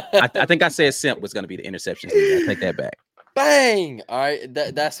 I think I said Simp was going to be the interception leader. I take that back. Bang! All right,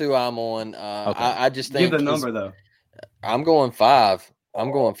 that's who I'm on. Okay. I just think give the number though. I'm going 5.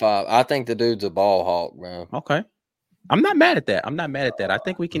 I think the dude's a ball hawk, bro. Okay. I'm not mad at that. I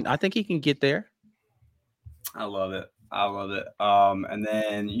think he can get there. I love it. And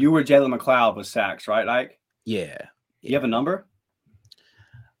then you were Jalen McLeod with sacks, right, Ike? Yeah. You have a number?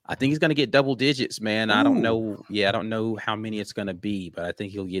 I think he's going to get double digits, man. Ooh. I don't know. Yeah, I don't know how many it's going to be, but I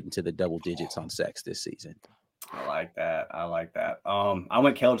think he'll get into the double digits on sacks this season. I like that. I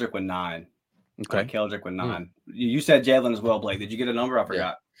went Keldrick with 9. Okay. Keldrick with 9. You said Jalen as well, Blake. Did you get a number? I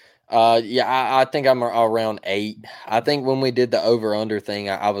forgot. I think I'm around 8. I think when we did the over-under thing,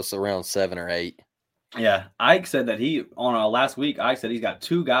 I was around 7 or 8. Yeah. Ike said that last week, Ike said he's got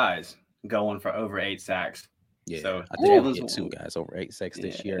 2 guys going for over 8 sacks. Yeah. So I think we'll get 2 guys over 8 sacks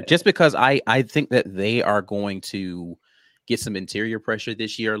this year. Just because I think that they are going to get some interior pressure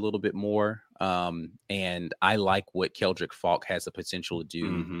this year a little bit more. And I like what Keldrick Falk has the potential to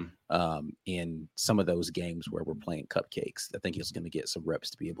do in some of those games where we're playing cupcakes. I think he's going to get some reps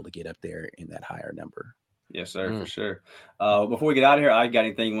to be able to get up there in that higher number. Yes, sir, for sure. Before we get out of here, I got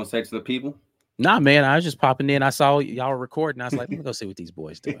anything you want to say to the people? Nah, man, I was just popping in. I saw y'all recording. I was like, let me go see what these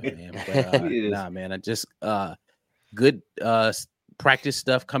boys doing, man. But, nah, man, I just good practice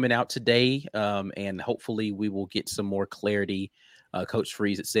stuff coming out today, and hopefully we will get some more clarity. Coach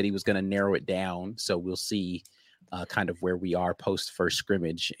Freeze said he was going to narrow it down, so we'll see kind of where we are post first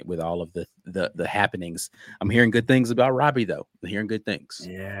scrimmage with all of the happenings. I'm hearing good things about Robbie, though. I'm hearing good things.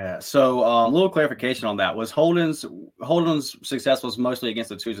 Yeah. So a little clarification on that. Was Holden's success was mostly against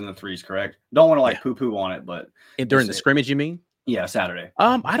the 2s and the 3s, correct? Don't want to poo-poo on it, but during the scrimmage, you mean? Yeah, Saturday.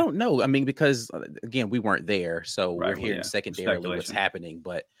 I don't know. I mean, because again, we weren't there, so we're hearing secondarily what's happening.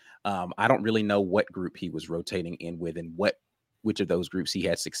 But I don't really know what group he was rotating in with and which of those groups he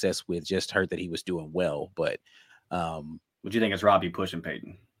had success with. Just heard that he was doing well, but would you think it's Robbie pushing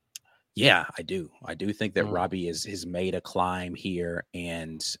Peyton? Yeah, I do. I do think that Robbie has made a climb here,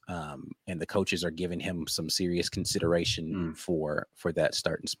 and the coaches are giving him some serious consideration for that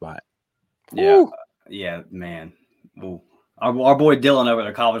starting spot. Yeah, yeah, man. Ooh. Our boy Dylan over at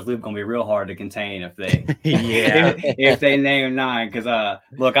the college loop gonna be real hard to contain if they if they name 9. Because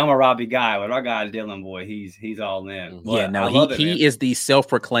look, I'm a Robbie guy, but our guy Dylan boy, he's all in. But yeah, no, he is the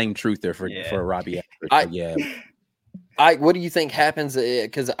self-proclaimed truther for Robbie. What do you think happens?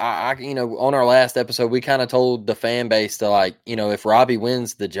 Because I on our last episode, we kind of told the fan base to if Robbie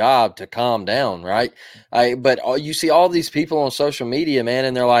wins the job, to calm down, right? But you see all these people on social media, man,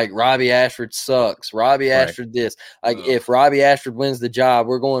 and they're like, Robbie Ashford sucks. Robbie Ashford this. If Robbie Ashford wins the job,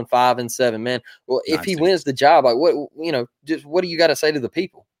 we're going 5-7, man. Well, if he wins the job, what do you got to say to the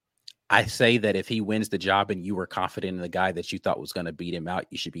people? I say that if he wins the job and you were confident in the guy that you thought was going to beat him out,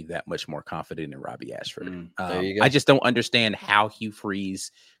 you should be that much more confident in Robbie Ashford. There you go. I just don't understand how Hugh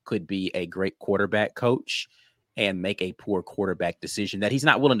Freeze could be a great quarterback coach and make a poor quarterback decision that he's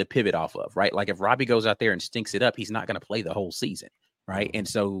not willing to pivot off of, right? Like if Robbie goes out there and stinks it up, he's not going to play the whole season, right? And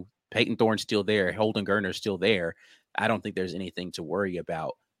so Peyton Thorne's still there. Holden Gerner's still there. I don't think there's anything to worry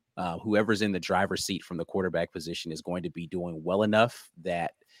about. Whoever's in the driver's seat from the quarterback position is going to be doing well enough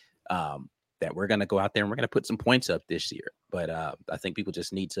that we're going to go out there and we're going to put some points up this year. But I think people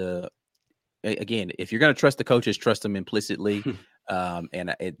just need to, again, if you're going to trust the coaches, trust them implicitly.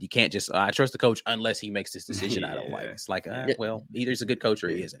 You can't just, I trust the coach unless he makes this decision I don't like. It's like, well, either he's a good coach or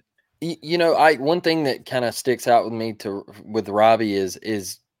he isn't. One thing that kind of sticks out with me with Robbie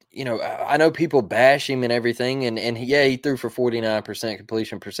is I know people bash him and everything, and he threw for 49%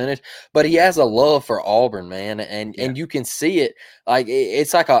 completion percentage, but he has a love for Auburn, man, and you can see it. Like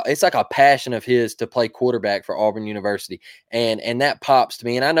it's like a passion of his to play quarterback for Auburn University, and that pops to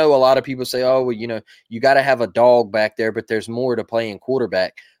me. And I know a lot of people say, oh, well, you got to have a dog back there, but there's more to playing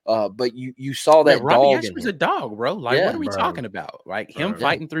quarterback. But you saw that Robbie dog. Ashford's a dog, bro. Like, what are we talking about? Like him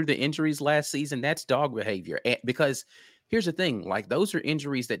fighting through the injuries last season, that's dog behavior. Because here's the thing, like those are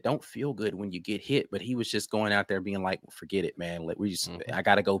injuries that don't feel good when you get hit, but he was just going out there being like, forget it, man. I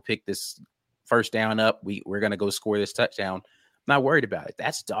got to go pick this first down up. We're going to go score this touchdown. I'm not worried about it.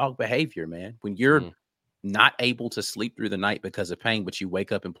 That's dog behavior, man. When you're not able to sleep through the night because of pain, but you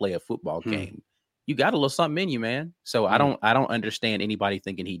wake up and play a football game, you got a little something in you, man. So I don't understand anybody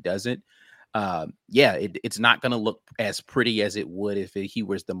thinking he doesn't. It's not going to look as pretty as it would if he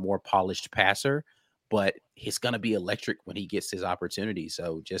was the more polished passer, but he's going to be electric when he gets his opportunity.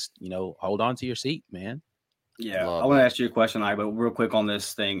 So just, hold on to your seat, man. Yeah. I want to ask you a question, but real quick on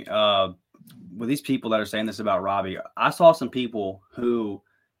this thing. With these people that are saying this about Robbie, I saw some people who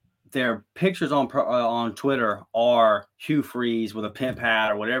their pictures on Twitter are Hugh Freeze with a pimp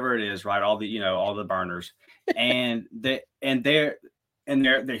hat or whatever it is, right? All the burners, and they're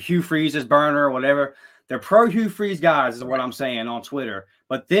Hugh Freeze's burner or whatever. They're pro Hugh Freeze guys is what I'm saying on Twitter.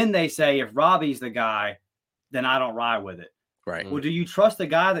 But then they say if Robbie's the guy, then I don't ride with it. Right. Well, do you trust the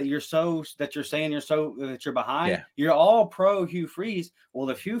guy that you're behind? Yeah. You're all pro Hugh Freeze. Well,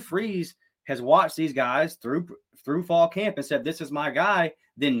 if Hugh Freeze has watched these guys through fall camp and said, this is my guy,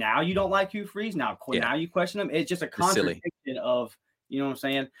 then now you don't like Hugh Freeze. Now you question him. It's just a contradiction of, you know what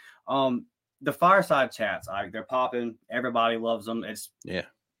I'm saying? The fireside chats, they're popping. Everybody loves them. It's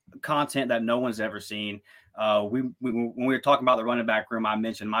content that no one's ever seen. When we were talking about the running back room, I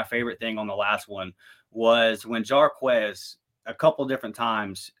mentioned my favorite thing on the last one was when Jarquez a couple different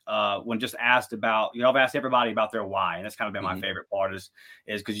times when just asked about, I've asked everybody about their why, and that's kind of been my favorite part is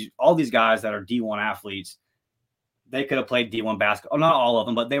because all these guys that are D1 athletes, they could have played D1 basketball. Not all of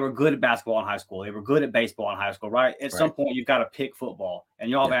them, but they were good at basketball in high school. They were good at baseball in high school, right? At some point, you've got to pick football, and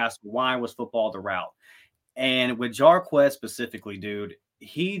y'all have asked why was football the route. And with Jarquez specifically, dude,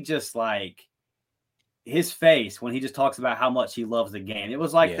 he just like his face when he just talks about how much he loves the game. It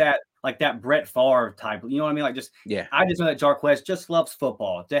was like that Brett Favre type, you know what I mean? Like I just know that Jarquez just loves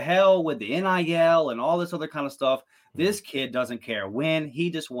football. To hell with the NIL and all this other kind of stuff. This kid doesn't care when. He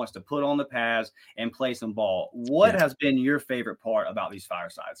just wants to put on the pads and play some ball. What has been your favorite part about these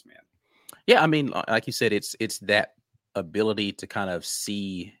firesides, man? Yeah, I mean, like you said, it's that ability to kind of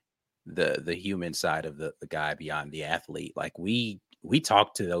see the human side of the guy beyond the athlete. Like we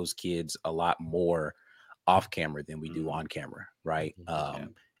talk to those kids a lot more off camera than we do on camera, right?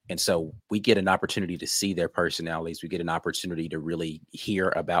 And so we get an opportunity to see their personalities. We get an opportunity to really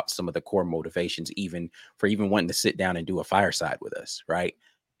hear about some of the core motivations, even wanting to sit down and do a fireside with us, right?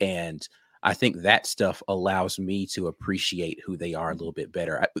 And I think that stuff allows me to appreciate who they are a little bit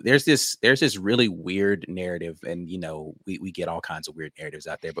better. There's this really weird narrative, and we get all kinds of weird narratives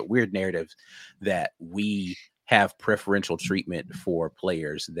out there, but weird narratives that we have preferential treatment for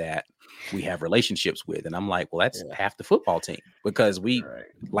players that we have relationships with. And I'm like, well, that's half the football team, because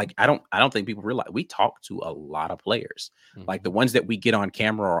I don't think people realize we talk to a lot of players. Like the ones that we get on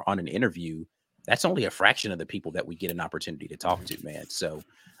camera or on an interview, that's only a fraction of the people that we get an opportunity to talk to, man. So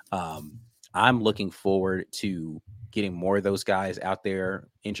I'm looking forward to getting more of those guys out there,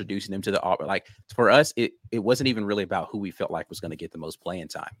 introducing them to the Auburn. Like for us, it wasn't even really about who we felt like was going to get the most playing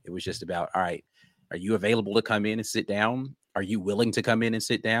time. It was just about, all right, are you available to come in and sit down? Are you willing to come in and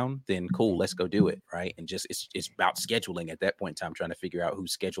sit down? Then cool, let's go do it, right? And just it's about scheduling at that point in time, trying to figure out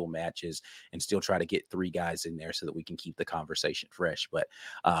whose schedule matches and still try to get 3 guys in there so that we can keep the conversation fresh. But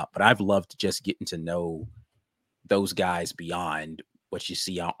I've loved just getting to know those guys beyond what you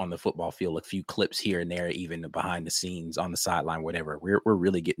see on the football field, a few clips here and there, even behind the scenes, on the sideline, whatever. We're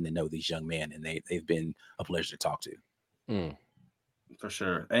really getting to know these young men, and they've been a pleasure to talk to. For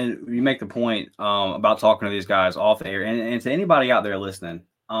sure. And you make the point about talking to these guys off the air. And to anybody out there listening,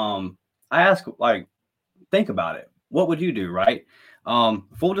 I ask, think about it. What would you do, right?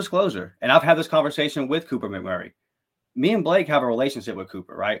 Full disclosure. And I've had this conversation with Cooper McMurray. Me and Blake have a relationship with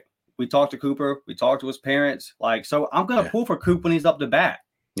Cooper, right? We talk to Cooper. We talk to his parents. So I'm going to pull for Coop when he's up to bat.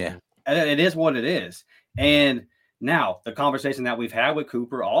 Yeah. And it is what it is. And now the conversation that we've had with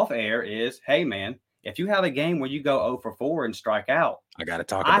Cooper off air is, hey, man, if you have a game where you go 0 for 4 and strike out, I got to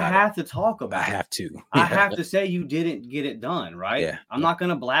talk about it. I have to talk about it. I have to. I have to say you didn't get it done, right? Yeah. I'm not going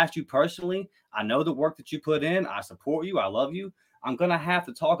to blast you personally. I know the work that you put in. I support you. I love you. I'm going to have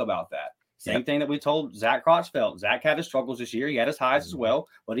to talk about that. Same thing that we told Zach Crotchfeld. Zach had his struggles this year. He had his highs as well,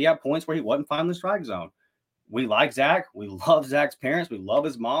 but he had points where he wasn't finding the strike zone. We like Zach. We love Zach's parents. We love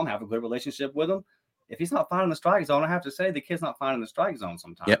his mom, have a good relationship with him. If he's not finding the strike zone, I have to say the kid's not finding the strike zone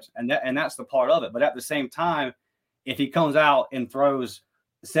sometimes. Yep. And that's the part of it. But at the same time, if he comes out and throws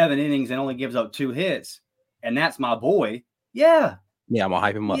 7 innings and only gives up 2 hits, and that's my boy, I'm gonna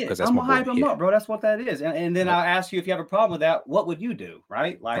hype him up because that's my boy. I'm gonna hype him up, bro. That's what that is. And then I'll ask you if you have a problem with that, what would you do,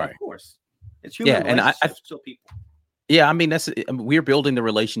 right? Of course, it's human. And I still people. Yeah, I mean, we're building the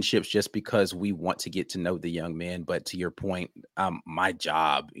relationships just because we want to get to know the young men. But to your point, my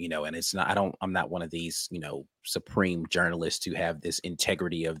job, and it's not, I'm not one of these, supreme journalists who have this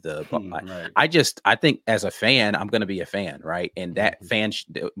integrity of the, right. I think as a fan, I'm going to be a fan. Right. And that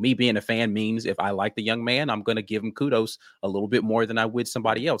me being a fan means if I like the young man, I'm going to give him kudos a little bit more than I would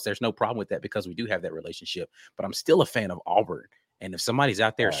somebody else. There's no problem with that because we do have that relationship, but I'm still a fan of Auburn. And if somebody's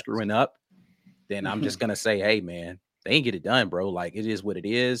out there screwing up, then I'm just going to say, hey, man, they ain't get it done, bro. Like, it is what it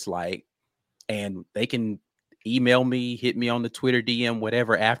is. Like, and they can email me, hit me on the Twitter DM,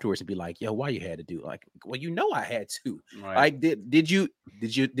 whatever afterwards, and be like, yo, why you had to do it? Like, well, I had to. Right. Like, did you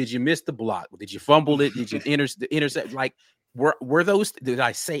miss the block? Did you fumble it? Did you intercept? Like, were those? Did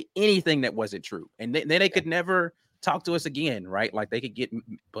I say anything that wasn't true? And then they could never talk to us again, right? Like, they could get,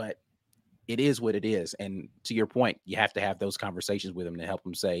 but it is what it is. And to your point, you have to have those conversations with them to help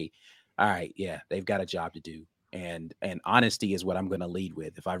them say, all right, yeah, they've got a job to do. And honesty is what I'm going to lead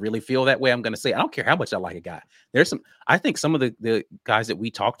with. If I really feel that way, I'm going to say, I don't care how much I like a guy. I think some of the guys that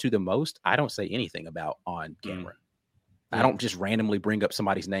we talk to the most, I don't say anything about on camera. I don't just randomly bring up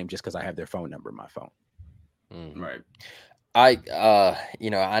somebody's name just because I have their phone number in my phone. Right.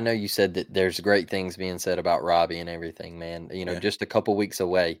 I know you said that there's great things being said about Robbie and everything, man. Just a couple weeks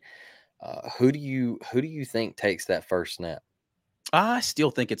away. Who do you think takes that first snap? I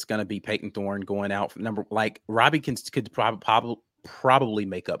still think it's going to be Peyton Thorne going out Robbie could probably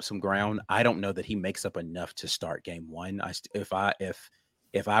make up some ground. I don't know that he makes up enough to start game 1. If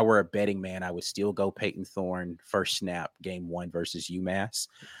I were a betting man, I would still go Peyton Thorne first snap game 1 versus UMass.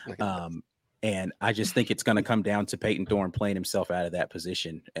 And I just think it's going to come down to Peyton Thorne playing himself out of that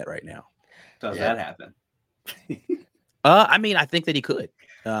position right now. Does that happen? I mean, I think that he could.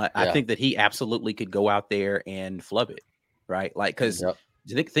 I think that he absolutely could go out there and flub it. Right. Like, because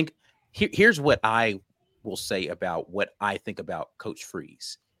here's what I will say about what I think about Coach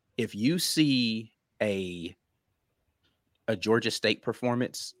Freeze. If you see a Georgia State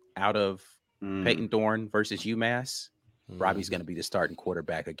performance out of Peyton Thorne versus UMass, Robbie's going to be the starting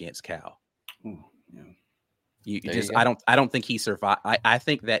quarterback against Cal. Ooh, yeah. I don't think he survived. I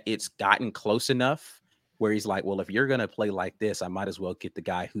think that it's gotten close enough where he's like, well, if you're going to play like this, I might as well get the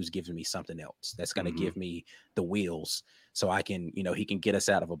guy who's giving me something else that's going to give me the wheels so I can, he can get us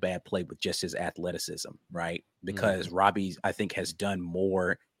out of a bad play with just his athleticism, right? Because Robbie, I think, has done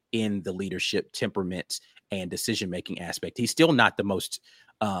more in the leadership, temperament, and decision-making aspect. He's still not the most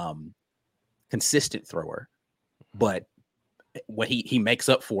consistent thrower, but what he makes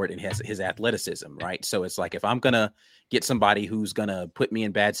up for it in his athleticism, right? So it's like, if I'm gonna get somebody who's gonna put me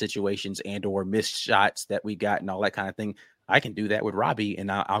in bad situations and or miss shots that we got and all that kind of thing, I can do that with Robbie,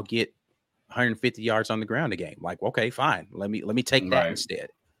 and I'll get 150 yards on the ground a game. Like, okay, fine, let me take that instead.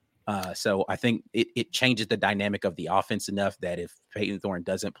 So I think it changes the dynamic of the offense enough that if Peyton Thorne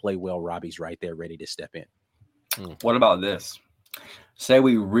doesn't play well, Robbie's right there ready to step in. What about this? Say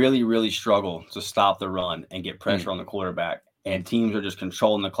we really, really struggle to stop the run and get pressure on the quarterback, and teams are just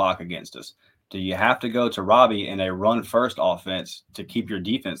controlling the clock against us. Do you have to go to Robbie in a run-first offense to keep your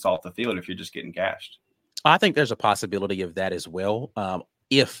defense off the field if you're just getting gashed? I think there's a possibility of that as well.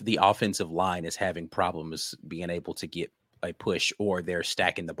 If the offensive line is having problems being able to get a push, or they're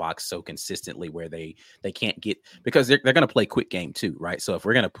stacking the box so consistently where they can't get, because they're going to play quick game too, right? So if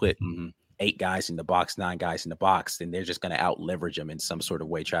we're going to put 8 guys in the box, 9 guys in the box, then they're just going to out leverage them in some sort of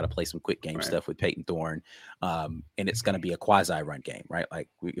way, try to play some quick game stuff with Peyton Thorne. And it's going to be a quasi run game, right? Like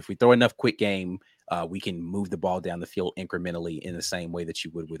if we throw enough quick game, we can move the ball down the field incrementally in the same way that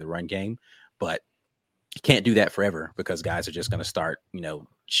you would with a run game. But you can't do that forever, because guys are just going to start,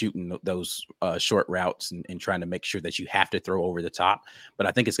 shooting those short routes and trying to make sure that you have to throw over the top. But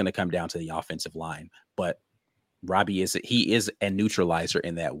I think it's going to come down to the offensive line. But Robbie is a neutralizer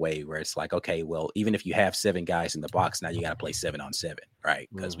in that way, where it's like, okay, well, even if you have 7 guys in the box, now you got to play 7 on 7, right?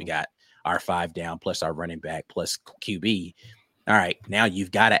 Because we got our 5 down plus our running back plus QB. All right, now you've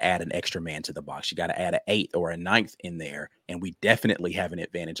got to add an extra man to the box. You got to add an 8th or a 9th in there, and we definitely have an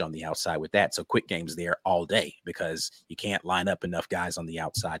advantage on the outside with that. So quick game's there all day, because you can't line up enough guys on the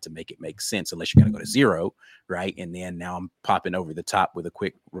outside to make it make sense unless you're going to go to 0, right? And then now I'm popping over the top with a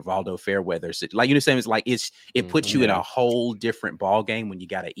quick Rivaldo Fairweather. So, like, it's like it puts you in a whole different ball game when you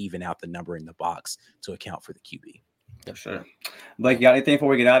got to even out the number in the box to account for the QB. For sure. Blake, you got anything before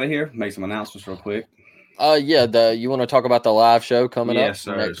we get out of here? Make some announcements real quick. You want to talk about the live show coming up? Yes,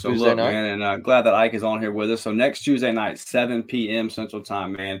 sir. Next Tuesday night? Man, and glad that Ike is on here with us. So next Tuesday night, 7 p.m. Central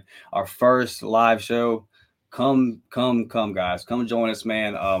Time, man. Our first live show. Come, guys. Come join us,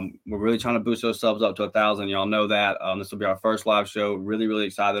 man. We're really trying to boost those subs up to 1,000. Y'all know that. This will be our first live show. Really, really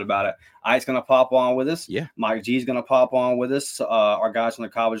excited about it. Ike's going to pop on with us. Yeah. Mike G's going to pop on with us. Our guys from the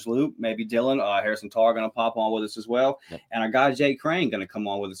College Loop, maybe Dylan, Harrison Tarr going to pop on with us as well. Yep. And our guy Jay Crane going to come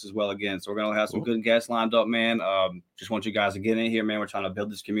on with us as well again. So we're going to have some good guests lined up, man. Just want you guys to get in here, man. We're trying to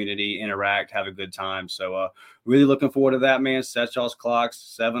build this community, interact, have a good time. So really looking forward to that, man. Set y'all's clocks,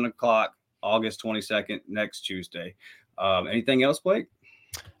 7 o'clock. August 22nd, next Tuesday. Anything else, Blake?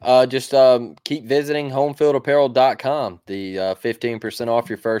 Just keep visiting homefieldapparel.com. The 15% off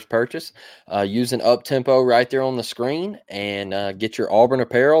your first purchase. Using Uptempo right there on the screen, and get your Auburn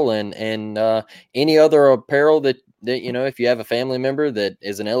apparel and any other apparel that if you have a family member that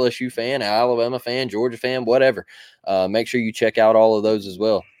is an LSU fan, an Alabama fan, Georgia fan, whatever, make sure you check out all of those as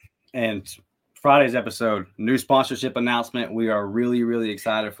well. And Friday's episode, new sponsorship announcement. We are really, really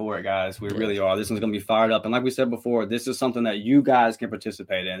excited for it, guys. We really are. This one's going to be fired up. And like we said before, this is something that you guys can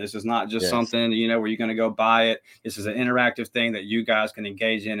participate in. This is not just something, where you're going to go buy it. This is an interactive thing that you guys can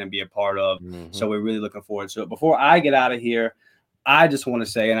engage in and be a part of. So we're really looking forward to it. Before I get out of here, I just want to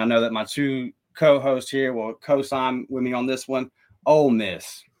say, and I know that my 2 co-hosts here will co-sign with me on this one, Ole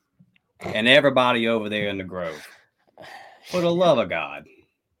Miss and everybody over there in the Grove. For the love of God,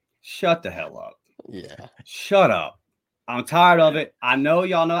 shut the hell up. Yeah. Shut up. I'm tired of it. I know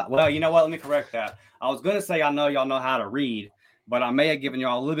y'all know. Well, you know what? Let me correct that. I was going to say I know y'all know how to read, but I may have given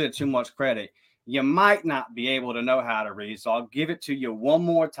y'all a little bit too much credit. You might not be able to know how to read, so I'll give it to you one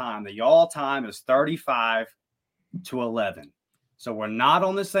more time. The y'all time is 35-11. So we're not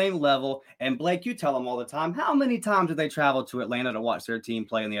on the same level. And Blake, you tell them all the time, how many times did they travel to Atlanta to watch their team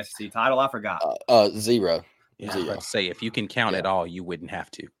play in the SEC title? I forgot. 0. Yeah, let's say if you can count it all, you wouldn't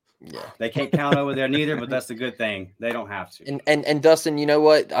have to. Yeah, they can't count over there neither, but that's the good thing. They don't have to. And Dustin, you know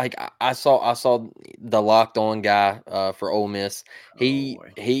what? Like I saw the Locked On guy for Ole Miss. He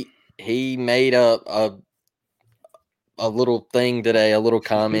made up a little thing today, a little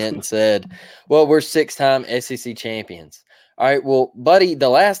comment, and said, "Well, we're 6-time SEC champions." All right, well, buddy, the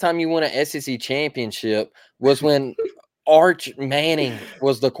last time you won an SEC championship was when Arch Manning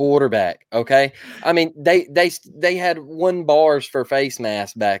was the quarterback. Okay, I mean they had 1 bars for face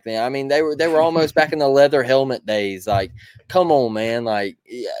mask back then. I mean they were almost back in the leather helmet days. Like, come on, man. Like,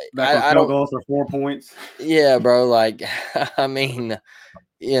 Back on I field don't. goals for 4 points. Yeah, bro. Like, I mean,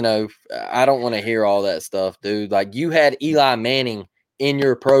 I don't want to hear all that stuff, dude. Like, you had Eli Manning in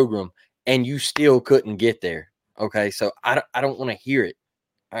your program and you still couldn't get there. Okay, so I don't want to hear it.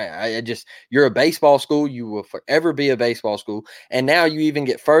 I just, you're a baseball school. You will forever be a baseball school. And now you even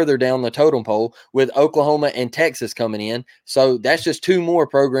get further down the totem pole with Oklahoma and Texas coming in. So that's just 2 more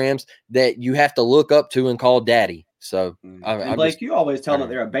programs that you have to look up to and call daddy. So and Blake, you always tell them that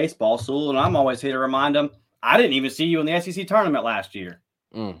they're a baseball school, and I'm always here to remind them, I didn't even see you in the SEC tournament last year.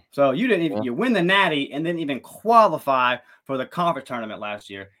 So you didn't even, you win the Natty and didn't even qualify for the conference tournament last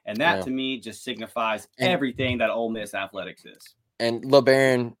year. And that to me just signifies everything that Ole Miss athletics is. And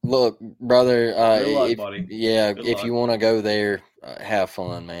LeBaron, look, brother, good luck, buddy. Yeah, good if luck. you want to go there, have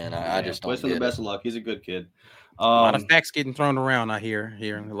fun, man. I just don't wish him the best of luck. He's a good kid. A lot of facts getting thrown around. I hear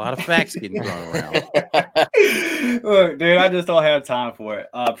a lot of facts getting thrown around. Look, dude, I just don't have time for it.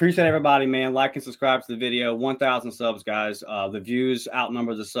 Appreciate everybody, man. Like and subscribe to the video. 1,000 subs, guys. The views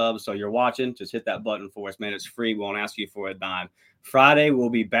outnumber the subs, so you're watching. Just hit that button for us, man. It's free. We won't ask you for a dime. Friday,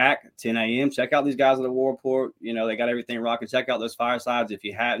 we'll be back 10 a.m. Check out these guys at the War Report. You know, they got everything rocking. Check out those firesides. If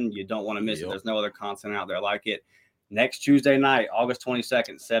you hadn't, you don't want to miss it. There's no other content out there like it. Next Tuesday night, August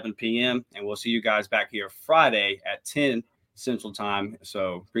 22nd, 7 p.m. And we'll see you guys back here Friday at 10 Central Time.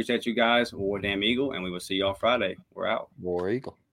 So appreciate you guys. War Damn Eagle. And we will see y'all Friday. We're out. War Eagle.